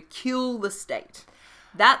actually going to kill the state.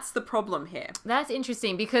 That's the problem here. That's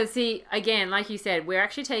interesting because, see, again, like you said, we're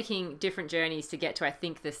actually taking different journeys to get to, I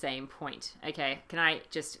think, the same point. Okay, can I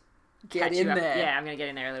just get in there? Yeah, I'm going to get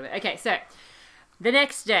in there a little bit. Okay, so... The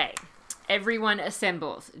next day, everyone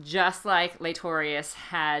assembles, just like Laetorius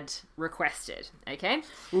had requested, okay?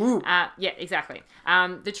 Ooh. Yeah, exactly.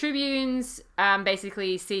 The tribunes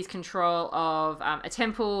basically seize control of a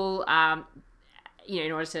temple,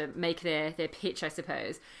 in order to make their pitch, I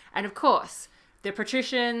suppose. And of course, the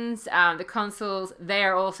patricians, the consuls, they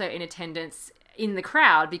are also in attendance in the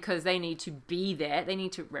crowd because they need to be there. They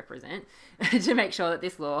need to represent to make sure that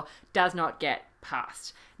this law does not get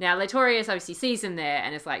passed. Now, Laetorius obviously sees them there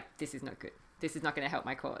and is like, this is not good. This is not going to help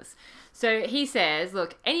my cause. So he says,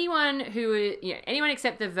 look, anyone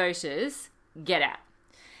except the voters, get out.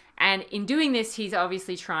 And in doing this, he's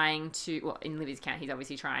obviously trying to, well, in Livy's account, he's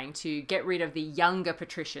obviously trying to get rid of the younger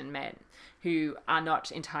patrician men who are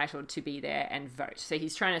not entitled to be there and vote. So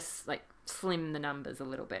he's trying to slim the numbers a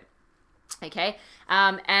little bit. Okay,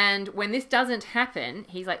 and when this doesn't happen,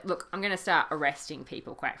 he's like, look, I'm going to start arresting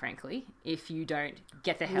people, quite frankly, if you don't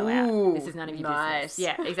get the hell out. This is none of your business.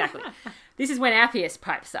 Yeah, exactly. This is when Appius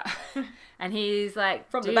pipes up. And he's like,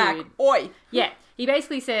 from the back, oi! Yeah, he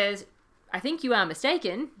basically says, I think you are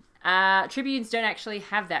mistaken. Tribunes don't actually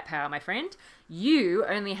have that power, my friend. You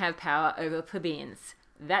only have power over plebeians.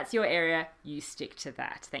 That's your area. You stick to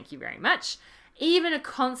that. Thank you very much. Even a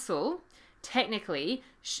consul... technically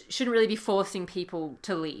shouldn't really be forcing people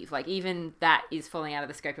to leave. Like, even that is falling out of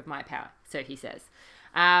the scope of my power, so he says.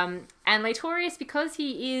 And Laetorius, because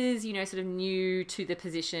he is, sort of new to the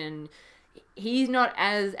position, he's not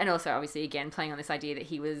as... And also, obviously, again, playing on this idea that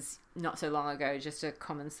he was, not so long ago, just a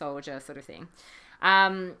common soldier sort of thing.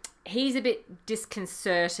 he's a bit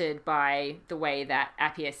disconcerted by the way that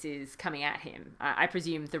Appius is coming at him. I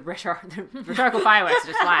presume the rhetorical fireworks are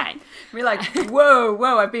just flying. We're like,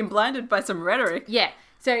 whoa, I've been blinded by some rhetoric. Yeah.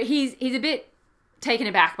 So he's a bit taken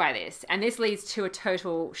aback by this, and this leads to a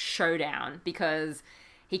total showdown because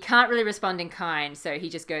he can't really respond in kind, so he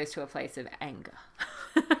just goes to a place of anger.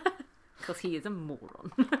 Because he is a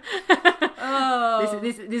moron. Oh.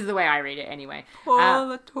 This is the way I read it anyway. Poor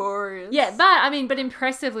Laetorius. Yeah, but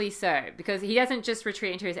impressively so, because he doesn't just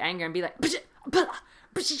retreat into his anger and be like...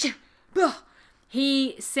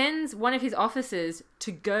 He sends one of his officers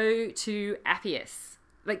to go to Appius.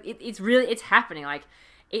 Like, it's happening. Like,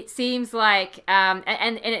 it seems like...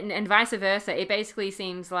 And vice versa. It basically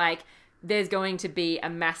seems like there's going to be a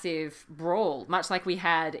massive brawl, much like we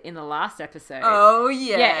had in the last episode. Oh,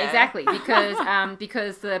 yeah. Yeah, exactly.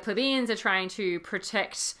 Because the plebeians are trying to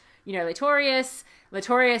protect, Laetorius.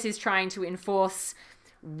 Laetorius is trying to enforce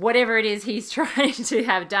whatever it is he's trying to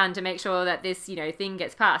have done to make sure that this, thing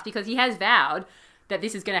gets passed. Because he has vowed that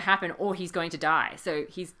this is going to happen or he's going to die. So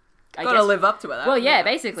he's... Got to live up to it. Well, yeah,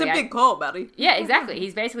 basically. It's a big call, buddy. Yeah, exactly.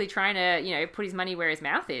 He's basically trying to, put his money where his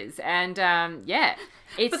mouth is. And, yeah.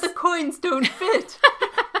 But the coins don't fit.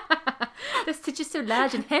 They're just so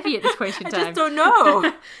large and heavy at this point in time. I just don't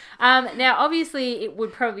know. Now, obviously, it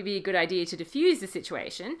would probably be a good idea to diffuse the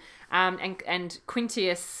situation. And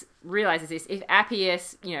Quintius realizes this if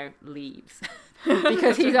Appius, leaves.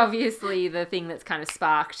 Because he's obviously the thing that's kind of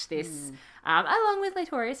sparked this, along with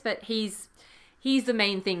Laetorius, but he's the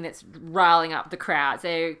main thing that's riling up the crowd.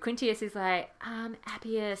 So Quintius is like,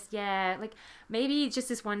 Appius, yeah, like maybe just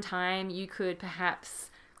this one time you could perhaps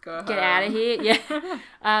get out of here. Yeah.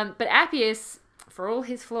 But Appius, for all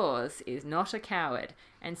his flaws, is not a coward.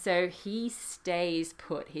 And so he stays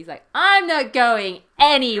put. He's like, I'm not going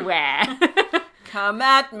anywhere. Come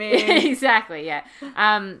at me. Exactly, yeah.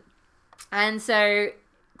 And so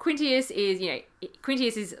Quintius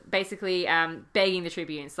is basically begging the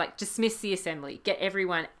tribunes, like, dismiss the assembly, get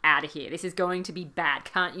everyone out of here. This is going to be bad.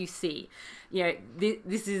 Can't you see?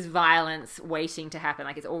 This is violence waiting to happen.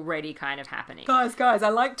 Like, it's already kind of happening. Guys, I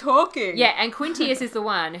like talking. Yeah, and Quintius is the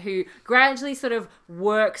one who gradually sort of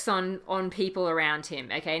works on people around him,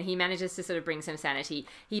 okay? And he manages to sort of bring some sanity.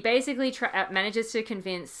 He basically manages to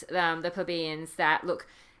convince the plebeians that, look,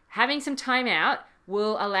 having some time out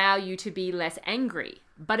will allow you to be less angry,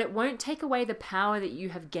 but it won't take away the power that you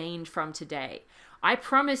have gained from today. I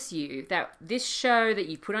promise you that this show that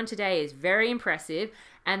you put on today is very impressive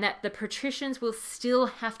and that the patricians will still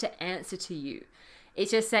have to answer to you.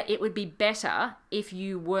 It's just that it would be better if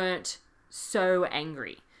you weren't so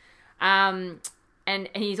angry. And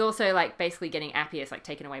he's also, like, basically getting Appius, like,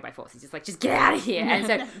 taken away by force. He's just like, just get out of here. And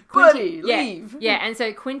so Buddy, leave. Yeah, and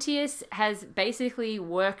so Quintius has basically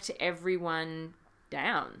worked everyone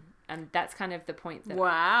down. And that's kind of the point.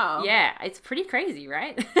 Wow. Yeah, it's pretty crazy,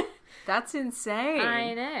 right? That's insane.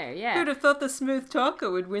 I know, yeah. Who'd have thought the smooth talker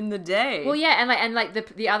would win the day? Well, yeah, and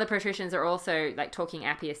the other patricians are also, like, talking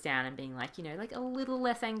Appius down and being like, like, a little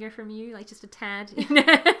less anger from you, like, just a tad.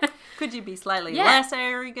 Could you be slightly less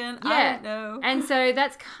arrogant? Yeah. I don't know. And so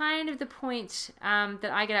that's kind of the point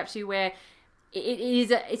that I get up to, where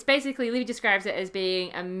it's basically, Livy describes it as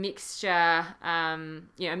being a mixture, a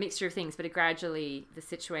mixture of things, but gradually the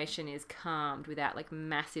situation is calmed without, like,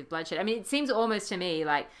 massive bloodshed. I mean, it seems almost to me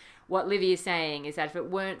like what Livy is saying is that if it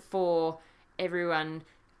weren't for everyone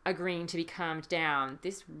agreeing to be calmed down,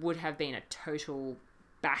 this would have been a total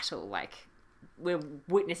battle. Like, we're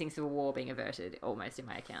witnessing civil war being averted, almost, in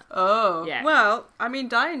my account. Oh. Yeah. Well, I mean,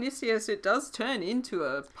 Dionysius, it does turn into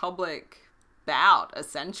a public bout,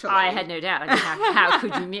 essentially. I had no doubt. I mean, how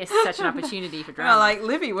could you miss such an opportunity for drama? Well, like,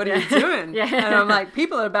 Livy, what are you doing? Yeah. And I'm like,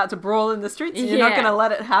 people are about to brawl in the streets and you're not going to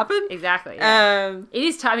let it happen? Exactly. Yeah. It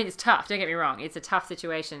is tough. I mean, it's tough. Don't get me wrong. It's a tough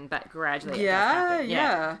situation, but gradually it does happen.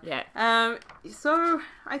 Yeah. So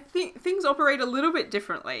I think things operate a little bit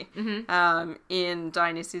differently in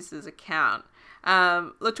Dionysius's account.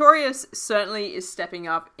 Laetorius certainly is stepping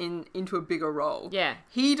up into a bigger role. Yeah.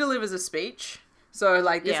 He delivers a speech. So,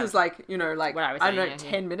 like, this is, like, like, what I was saying, saying,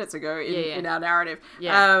 10 minutes ago in our narrative.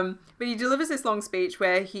 Yeah. But he delivers this long speech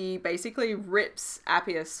where he basically rips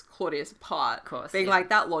Appius Claudius apart. Of course. Being like,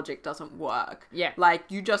 that logic doesn't work. Yeah. Like,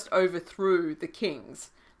 you just overthrew the kings.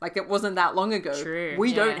 Like, it wasn't that long ago. True.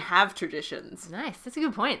 We don't have traditions. Nice. That's a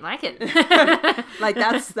good point. Like it. Like,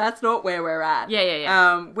 that's not where we're at.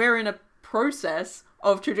 Yeah. We're in a process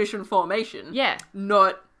of tradition formation. Yeah.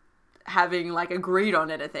 Not having like agreed on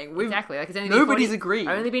anything. Exactly. Like, nobody's agreed.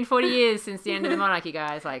 Only been 40 years since the end of the monarchy,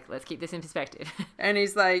 guys. Like, let's keep this in perspective. And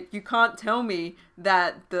he's like, you can't tell me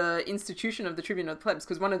that the institution of the Tribune of the Plebs,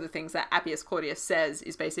 because one of the things that Appius Claudius says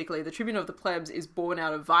is basically the Tribune of the Plebs is born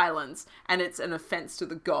out of violence, and it's an offense to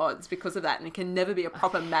the gods because of that, and it can never be a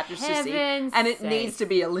proper magistracy, and it needs to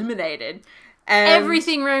be eliminated. And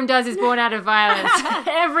everything Rome does is born out of violence.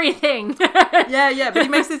 Everything. Yeah, but he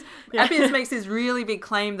makes this, Appius makes this really big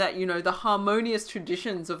claim that, you know, the harmonious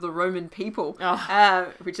traditions of the Roman people,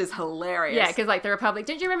 which is hilarious. Yeah, because like the Republic,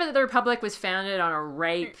 didn't you remember that the Republic was founded on a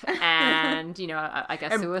rape and, you know, like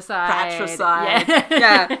a suicide? Fratricide.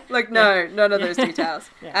 Yeah, like none of those details.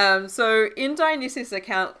 Yeah. So in Dionysius'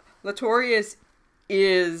 account, Laetorius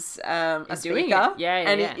is a speaker, he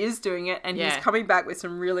is doing it, and he's coming back with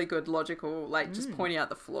some really good logical, like, just pointing out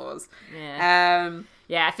the flaws.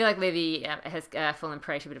 Yeah, I feel like Livy has fallen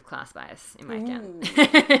prey to a bit of class bias in my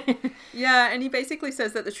account. Yeah, and he basically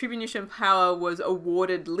says that the tribunician power was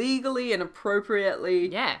awarded legally and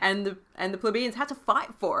appropriately, and the plebeians had to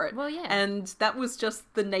fight for it. Well, yeah. And that was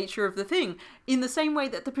just the nature of the thing. In the same way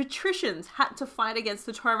that the patricians had to fight against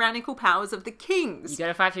the tyrannical powers of the kings. You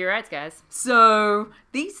gotta fight for your rights, guys. So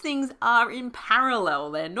these things are in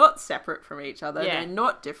parallel. They're not separate from each other. They're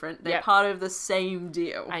not different. They're part of the same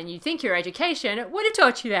deal. And you think your education would have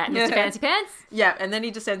taught you that, Mr. Fancy Pants? Yeah, and then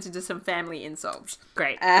he descends into some family insults.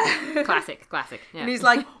 Great. Classic. Yeah. And he's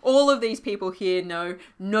like, all of these people here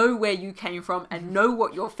know where you came from and know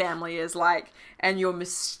what your family is like, and you're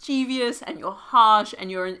mischievous and you're harsh and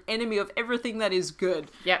you're an enemy of everything that is good.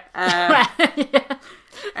 Yep.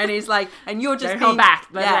 And he's like, and you're just Don't hold back.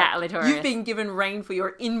 Laetorius. You've been given rein for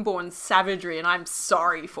your inborn savagery, and I'm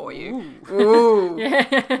sorry for you. Ooh.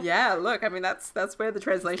 Yeah, look, I mean, that's where the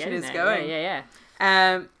translation is going. Yeah.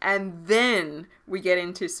 And then we get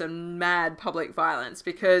into some mad public violence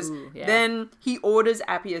because then he orders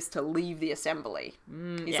Appius to leave the assembly.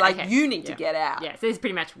 He's like, you need to get out. Yeah, so this is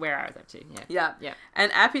pretty much where I was up to. Yeah.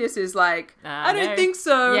 And Appius is like, I don't think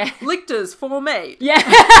so. Yeah. Lictors, formate.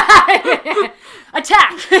 Yeah.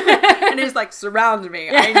 Attack. And he's like, surround me.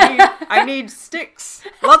 I need sticks.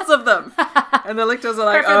 Lots of them. And the lictors are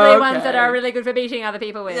like, preferably ones that are really good for beating other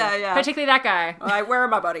people with. Yeah. Particularly that guy. Like, where are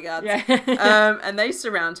my bodyguards? Yeah. And they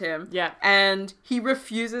surround him. Yeah. And he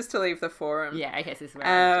refuses to leave the forum. Yeah, I guess this is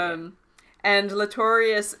where and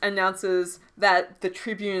Laetorius announces that the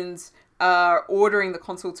tribunes are ordering the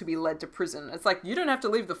consul to be led to prison. It's like, you don't have to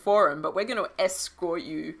leave the forum, but we're going to escort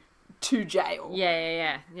you to jail.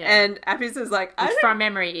 Yeah. And Appius is like, from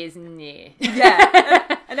memory is near.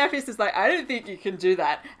 Yeah. And Appius is like, I don't think you can do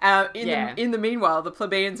that. In the meanwhile, the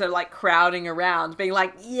plebeians are like crowding around, being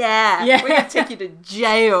like, we're going to take you to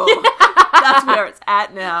jail. That's where it's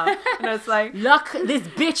at now. And it's like, lock this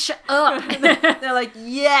bitch up. They're like,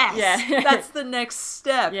 yes, that's the next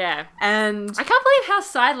step. Yeah. And I can't believe how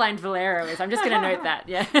sidelined Volero is. I'm just going to note that.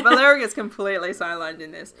 Yeah. Volero gets completely sidelined in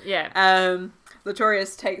this. Yeah.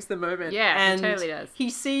 Laetorius takes the moment. Yeah, and he totally does. He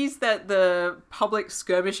sees that the public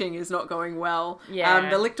skirmishing is not going well. Yeah.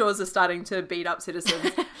 The lictors are starting to beat up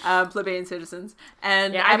citizens, plebeian citizens.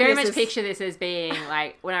 And I very much picture this as being,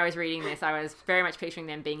 like, when I was reading this, I was very much picturing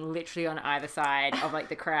them being literally on either side of, like,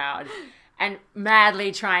 the crowd. And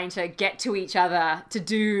madly trying to get to each other to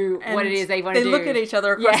do what it is they want to do. They look at each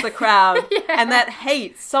other across the crowd, and that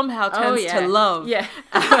hate somehow turns to love. Yeah.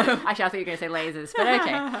 Actually, I thought you were going to say lasers, but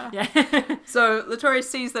okay. Yeah. So Laetorius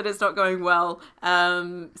sees that it's not going well.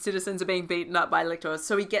 Citizens are being beaten up by lictors,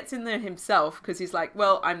 so he gets in there himself because he's like,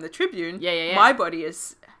 well, I'm the tribune. Yeah. My body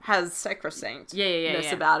has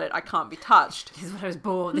sacrosanctness about it. I can't be touched. This is what I was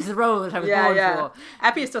born. This is the role that I was born for.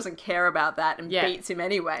 Appius doesn't care about that and beats him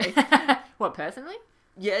anyway. What, personally?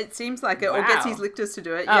 Yeah, it seems like it. Or gets his lictors to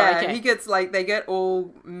do it. He gets they get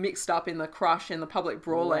all mixed up in the crush, in the public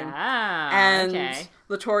brawling. Wow. And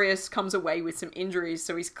Laetorius comes away with some injuries,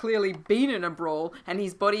 so he's clearly been in a brawl and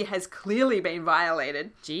his body has clearly been violated.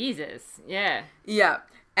 Jesus. Yeah. Yeah.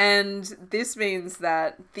 And this means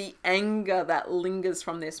that the anger that lingers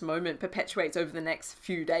from this moment perpetuates over the next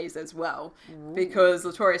few days as well. Ooh. Because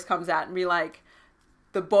Laetorius comes out and be like,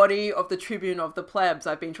 the body of the tribune of the plebs,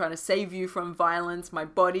 I've been trying to save you from violence. My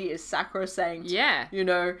body is sacrosanct. Yeah. You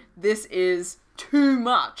know, this is too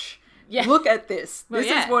much. Yeah. Look at this. This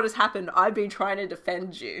is what has happened. I've been trying to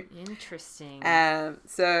defend you. Interesting.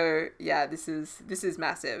 So yeah, this is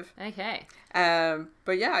massive. Okay.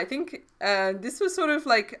 But yeah, I think this was sort of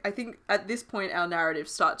like, I think at this point our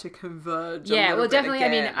narratives start to converge. Yeah, well, definitely.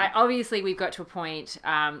 Again. I mean, obviously we've got to a point,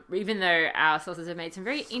 even though our sources have made some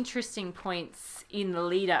very interesting points in the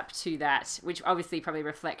lead up to that, which obviously probably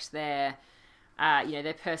reflect their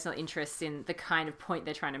their personal interests in the kind of point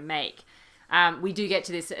they're trying to make. We do get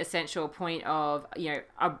to this essential point of,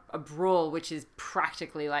 a brawl, which is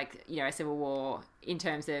practically like, a civil war in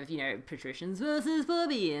terms of, patricians versus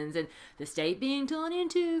plebeians and the state being torn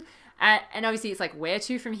into. And obviously it's like, where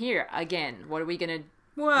to from here? Again, what are we going to...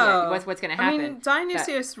 Well, what's going to happen? I mean,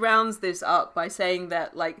 Dionysius rounds this up by saying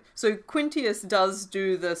that, so Quintius does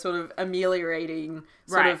do the sort of ameliorating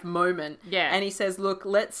sort of moment. Yeah. And he says, look,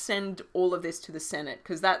 let's send all of this to the Senate,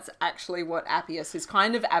 because that's actually what Appius is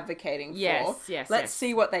kind of advocating for. Yes. Let's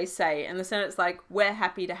see what they say. And the Senate's like, we're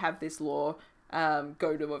happy to have this law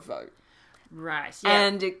go to a vote. Right. Yeah.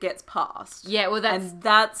 And it gets passed. Yeah, well,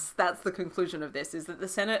 that's the conclusion of this, is that the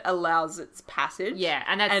Senate allows its passage. Yeah,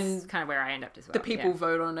 and that's kind of where I end up as well. The people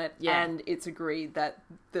vote on it, and it's agreed that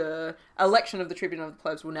the election of the tribune of the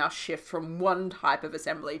plebs will now shift from one type of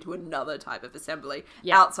assembly to another type of assembly,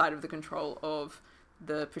 outside of the control of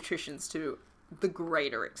the patricians to the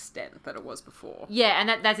greater extent that it was before. Yeah, and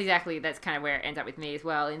that's kind of where it ends up with me as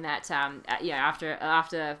well, in that,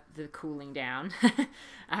 after the cooling down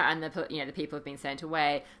and the people have been sent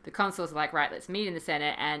away, the consuls are like, right, let's meet in the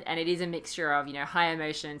Senate, and it is a mixture of, high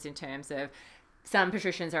emotions in terms of some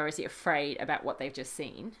patricians are obviously afraid about what they've just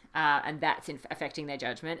seen, and that's affecting their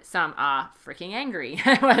judgment. Some are freaking angry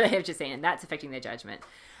at what they have just seen, and that's affecting their judgment.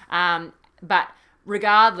 But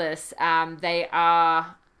regardless, they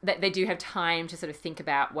do have time to sort of think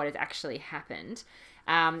about what has actually happened.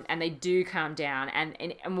 And they do calm down.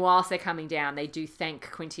 And whilst they're calming down, they do thank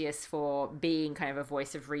Quintius for being kind of a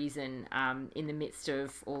voice of reason in the midst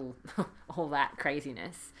of all that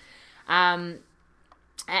craziness. And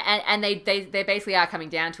they basically are coming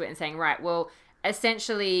down to it and saying, right, well,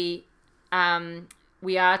 essentially,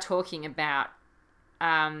 we are talking about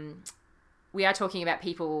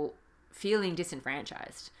people feeling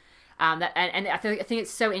disenfranchised. And I think it's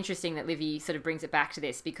so interesting that Livy sort of brings it back to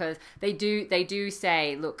this, because they do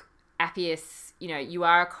say, look, Appius, you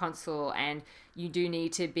are a consul and you do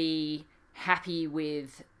need to be happy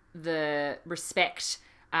with the respect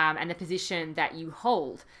and the position that you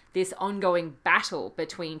hold. This ongoing battle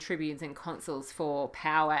between tribunes and consuls for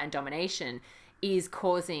power and domination is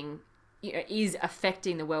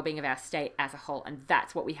affecting the well-being of our state as a whole, and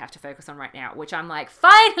that's what we have to focus on right now, which I'm like,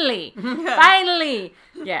 finally!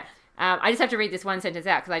 Yeah. I just have to read this one sentence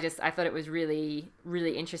out because I thought it was really,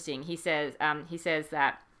 really interesting. He says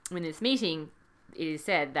that in this meeting, it is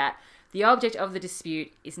said that the object of the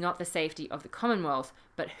dispute is not the safety of the Commonwealth,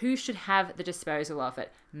 but who should have the disposal of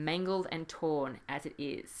it, mangled and torn as it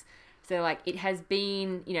is. So, it has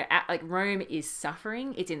been, Rome is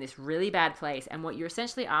suffering. It's in this really bad place. And what you're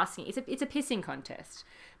essentially asking, it's a pissing contest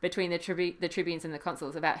between the tribunes and the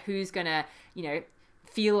consuls about who's going to,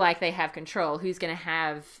 feel like they have control, who's going to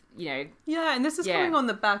have, Yeah, and this is coming on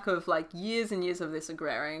the back of, years and years of this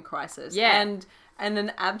agrarian crisis. Yeah. And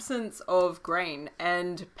an absence of grain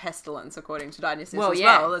and pestilence, according to Dionysius well.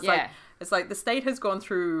 It's like the state has gone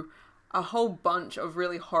through a whole bunch of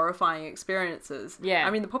really horrifying experiences. Yeah.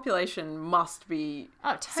 I mean, the population must be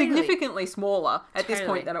totally. significantly smaller at this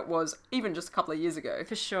point than it was even just a couple of years ago.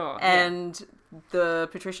 For sure. And the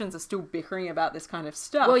patricians are still bickering about this kind of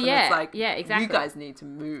stuff. Well, and it's exactly. You guys need to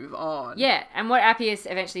move on. Yeah, and what Appius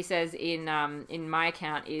eventually says in my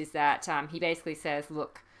account is that he basically says,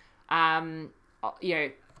 look, in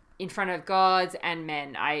front of gods and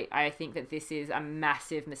men, I think that this is a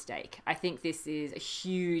massive mistake. I think this is a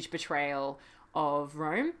huge betrayal of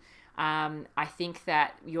Rome. I think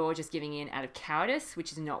that you're just giving in out of cowardice,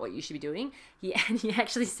 which is not what you should be doing. He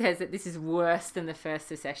actually says that this is worse than the first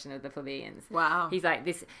secession of the plebeians. Wow. He's like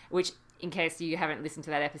this, which, in case you haven't listened to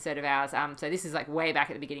that episode of ours, so this is way back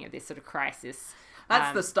at the beginning of this sort of crisis.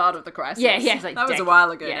 That's the start of the crisis. Yeah, it's that was a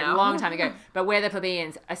while ago now. A long time ago. But where the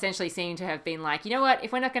plebeians essentially seem to have been like, you know what,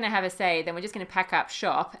 if we're not going to have a say, then we're just going to pack up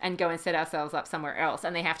shop and go and set ourselves up somewhere else.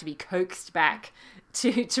 And they have to be coaxed back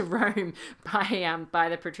to Rome by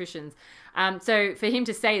the patricians. So for him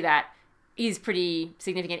to say that is pretty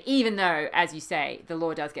significant, even though, as you say, the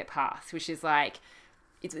law does get passed, which is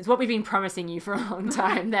it's what we've been promising you for a long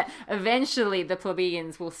time, that eventually the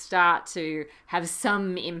plebeians will start to have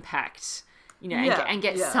some impact, and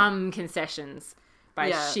get some concessions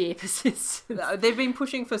by sheer persistence. They've been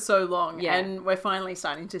pushing for so long, and we're finally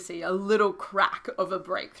starting to see a little crack of a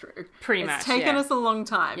breakthrough. It's taken us a long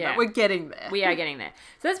time, but we're getting there. We are getting there.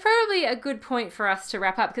 So that's probably a good point for us to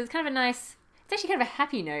wrap up, because it's kind of it's actually kind of a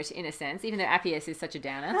happy note in a sense, even though Appius is such a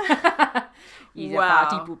downer.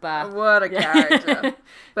 Wow, what a character.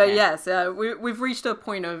 But yes, we've reached a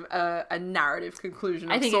point of a narrative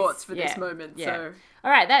conclusion of sorts for this moment. Yeah. So, all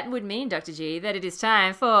right, that would mean, Dr. G, that it is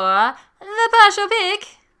time for the partial pick.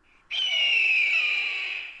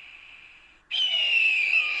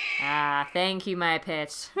 Ah, thank you, my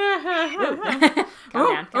pet.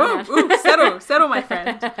 Calm down. Settle, my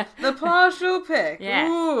friend. The partial pick. Yes.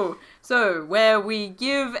 Ooh. So, where we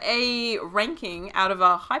give a ranking out of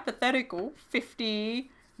a hypothetical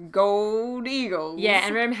 50 gold eagles. Yeah,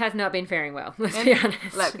 and Rome has not been faring well, let's be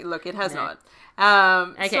honest. Look, it has not.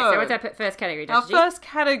 Okay, so what's our first category, Dr. G? Our first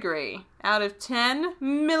category, out of 10,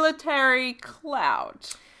 military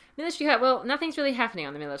clout. Military clout, well, nothing's really happening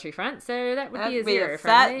on the military front, so that would be a zero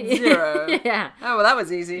fat from me. zero. Yeah. Oh, well, that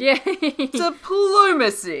was easy. Yeah.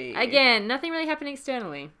 Diplomacy. Again, nothing really happening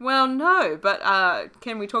externally. Well, no, but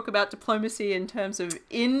can we talk about diplomacy in terms of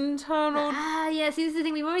internal? Yeah, see, this is the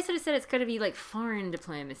thing. We've always sort of said it's got to be like foreign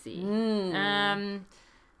diplomacy.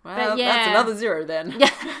 Well, yeah. that's another zero then. Yeah,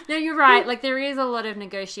 no, you're right. Like, there is a lot of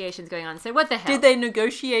negotiations going on. So what the hell? Did they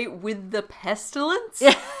negotiate with the pestilence?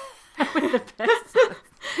 Yeah. With the pestilence.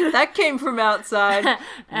 That came from outside.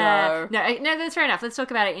 No. No, that's fair enough. Let's talk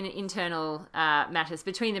about it in internal matters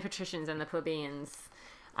between the patricians and the plebeians.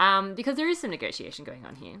 Because there is some negotiation going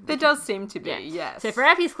on here. There does seem to be, yes. So for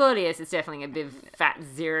Appius Claudius, it's definitely a big fat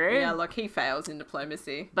zero. Yeah, look, he fails in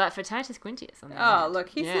diplomacy. But for Titus Quintius, on the other hand, look,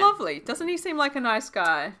 he's lovely. Doesn't he seem like a nice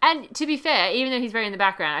guy? And to be fair, even though he's very in the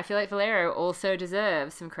background, I feel like Volero also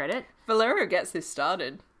deserves some credit. Volero gets this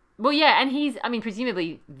started. Well, yeah, and he's,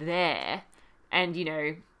 presumably there and,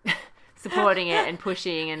 supporting it and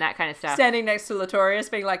pushing and that kind of stuff. Standing next to Laetorius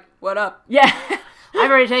being like, what up? Yeah. I've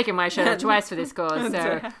already taken my shirt off twice for this cause,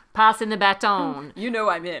 so passing the baton. You know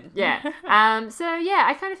I'm in. Yeah. So, yeah,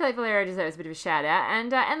 I kind of feel like Volero deserves a bit of a shout-out.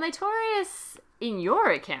 And Laetorius, in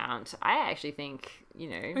your account, I actually think,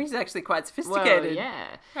 He's actually quite sophisticated. Well,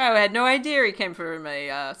 yeah. I had no idea he came from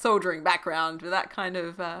a soldiering background with that kind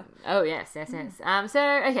of... Oh, yes. So,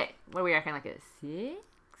 okay, what do we reckon, like a 6?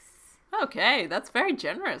 Okay, that's very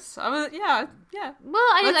generous. Yeah. Well,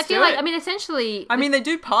 I feel like, essentially... they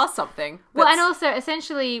do pass something. Well, and also,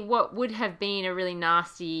 essentially, what would have been a really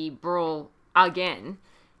nasty brawl again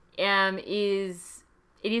is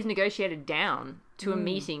negotiated down to a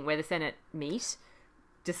meeting where the Senate meet,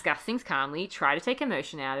 discuss things calmly, try to take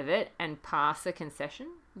emotion out of it, and pass a concession.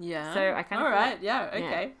 Yeah. So I kind of... All right, okay.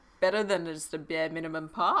 Yeah. Better than just a bare minimum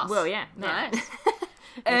pass. Well, yeah. Nice.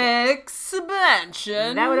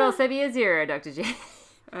 Expansion. That would also be a 0, Dr. G.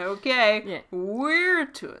 Okay. Yeah.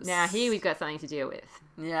 Virtus. Now, here we've got something to deal with.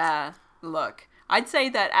 Yeah. Look, I'd say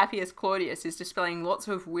that Appius Claudius is displaying lots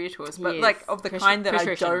of virtus, but of the kind that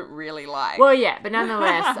I don't really like. Well, yeah, but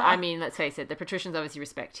nonetheless, let's face it, the patricians obviously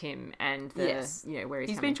respect him and where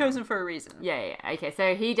he's been chosen for a reason. Yeah. Okay,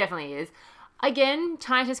 so he definitely is. Again,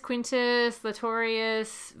 Titus Quintus,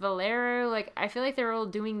 Laetorius, Volero, I feel like they're all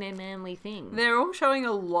doing their manly thing. They're all showing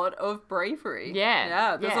a lot of bravery.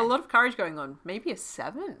 Yeah. There's a lot of courage going on. Maybe a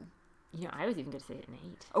 7. I was even going to say an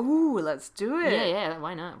 8. Oh, let's do it. Yeah,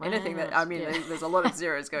 why not? There's a lot of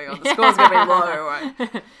zeros going on. The score's going to be low, right?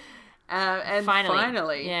 And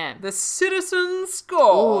finally, the citizen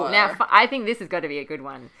score. Ooh, now, I think this has got to be a good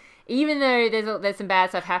one. Even though there's some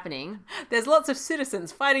bad stuff happening. There's lots of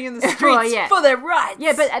citizens fighting in the streets for their rights.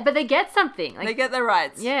 Yeah, but they get something. They get their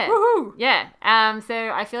rights. Yeah. Woohoo! Yeah.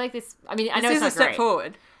 So I feel like this... I know it's not great. This is a step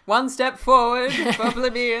forward. One step forward for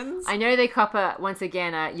plebeians. I know they copper, once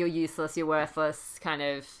again, you're useless, you're worthless kind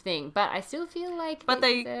of thing. But I still feel like... But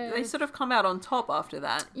they sort of come out on top after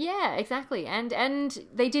that. Yeah, exactly. And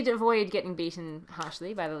they did avoid getting beaten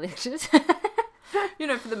harshly by the lictors.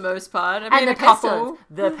 For the most part.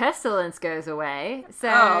 The pestilence goes away. So...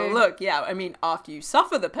 Oh, look, after you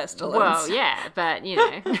suffer the pestilence. Well, yeah, but,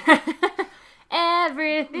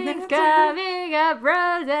 everything's coming up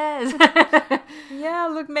roses. Yeah,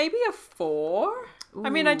 look, maybe a 4. Ooh.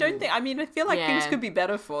 I don't think... I feel like things could be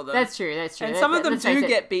better for them. That's true. And some of them do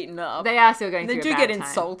get beaten up. They are still going through a bad time. They do get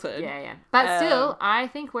insulted. Yeah. But still, I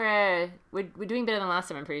think we're doing better than last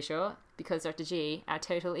time, I'm pretty sure. Because, Dr. G, our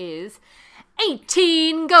total is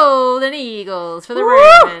 18 golden eagles for the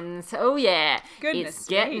Romans. Oh, yeah. Goodness It's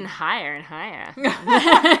getting higher and higher.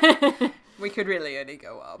 We could really only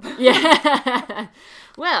go up. Yeah.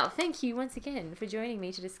 Well, thank you once again for joining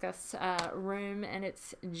me to discuss Rome and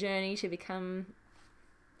its journey to become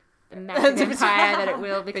the massive empire that it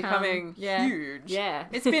will become. Becoming huge. Yeah.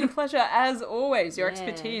 It's been a pleasure as always. Your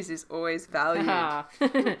expertise is always valued.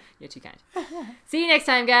 You're too kind. See you next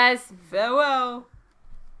time, guys. Farewell.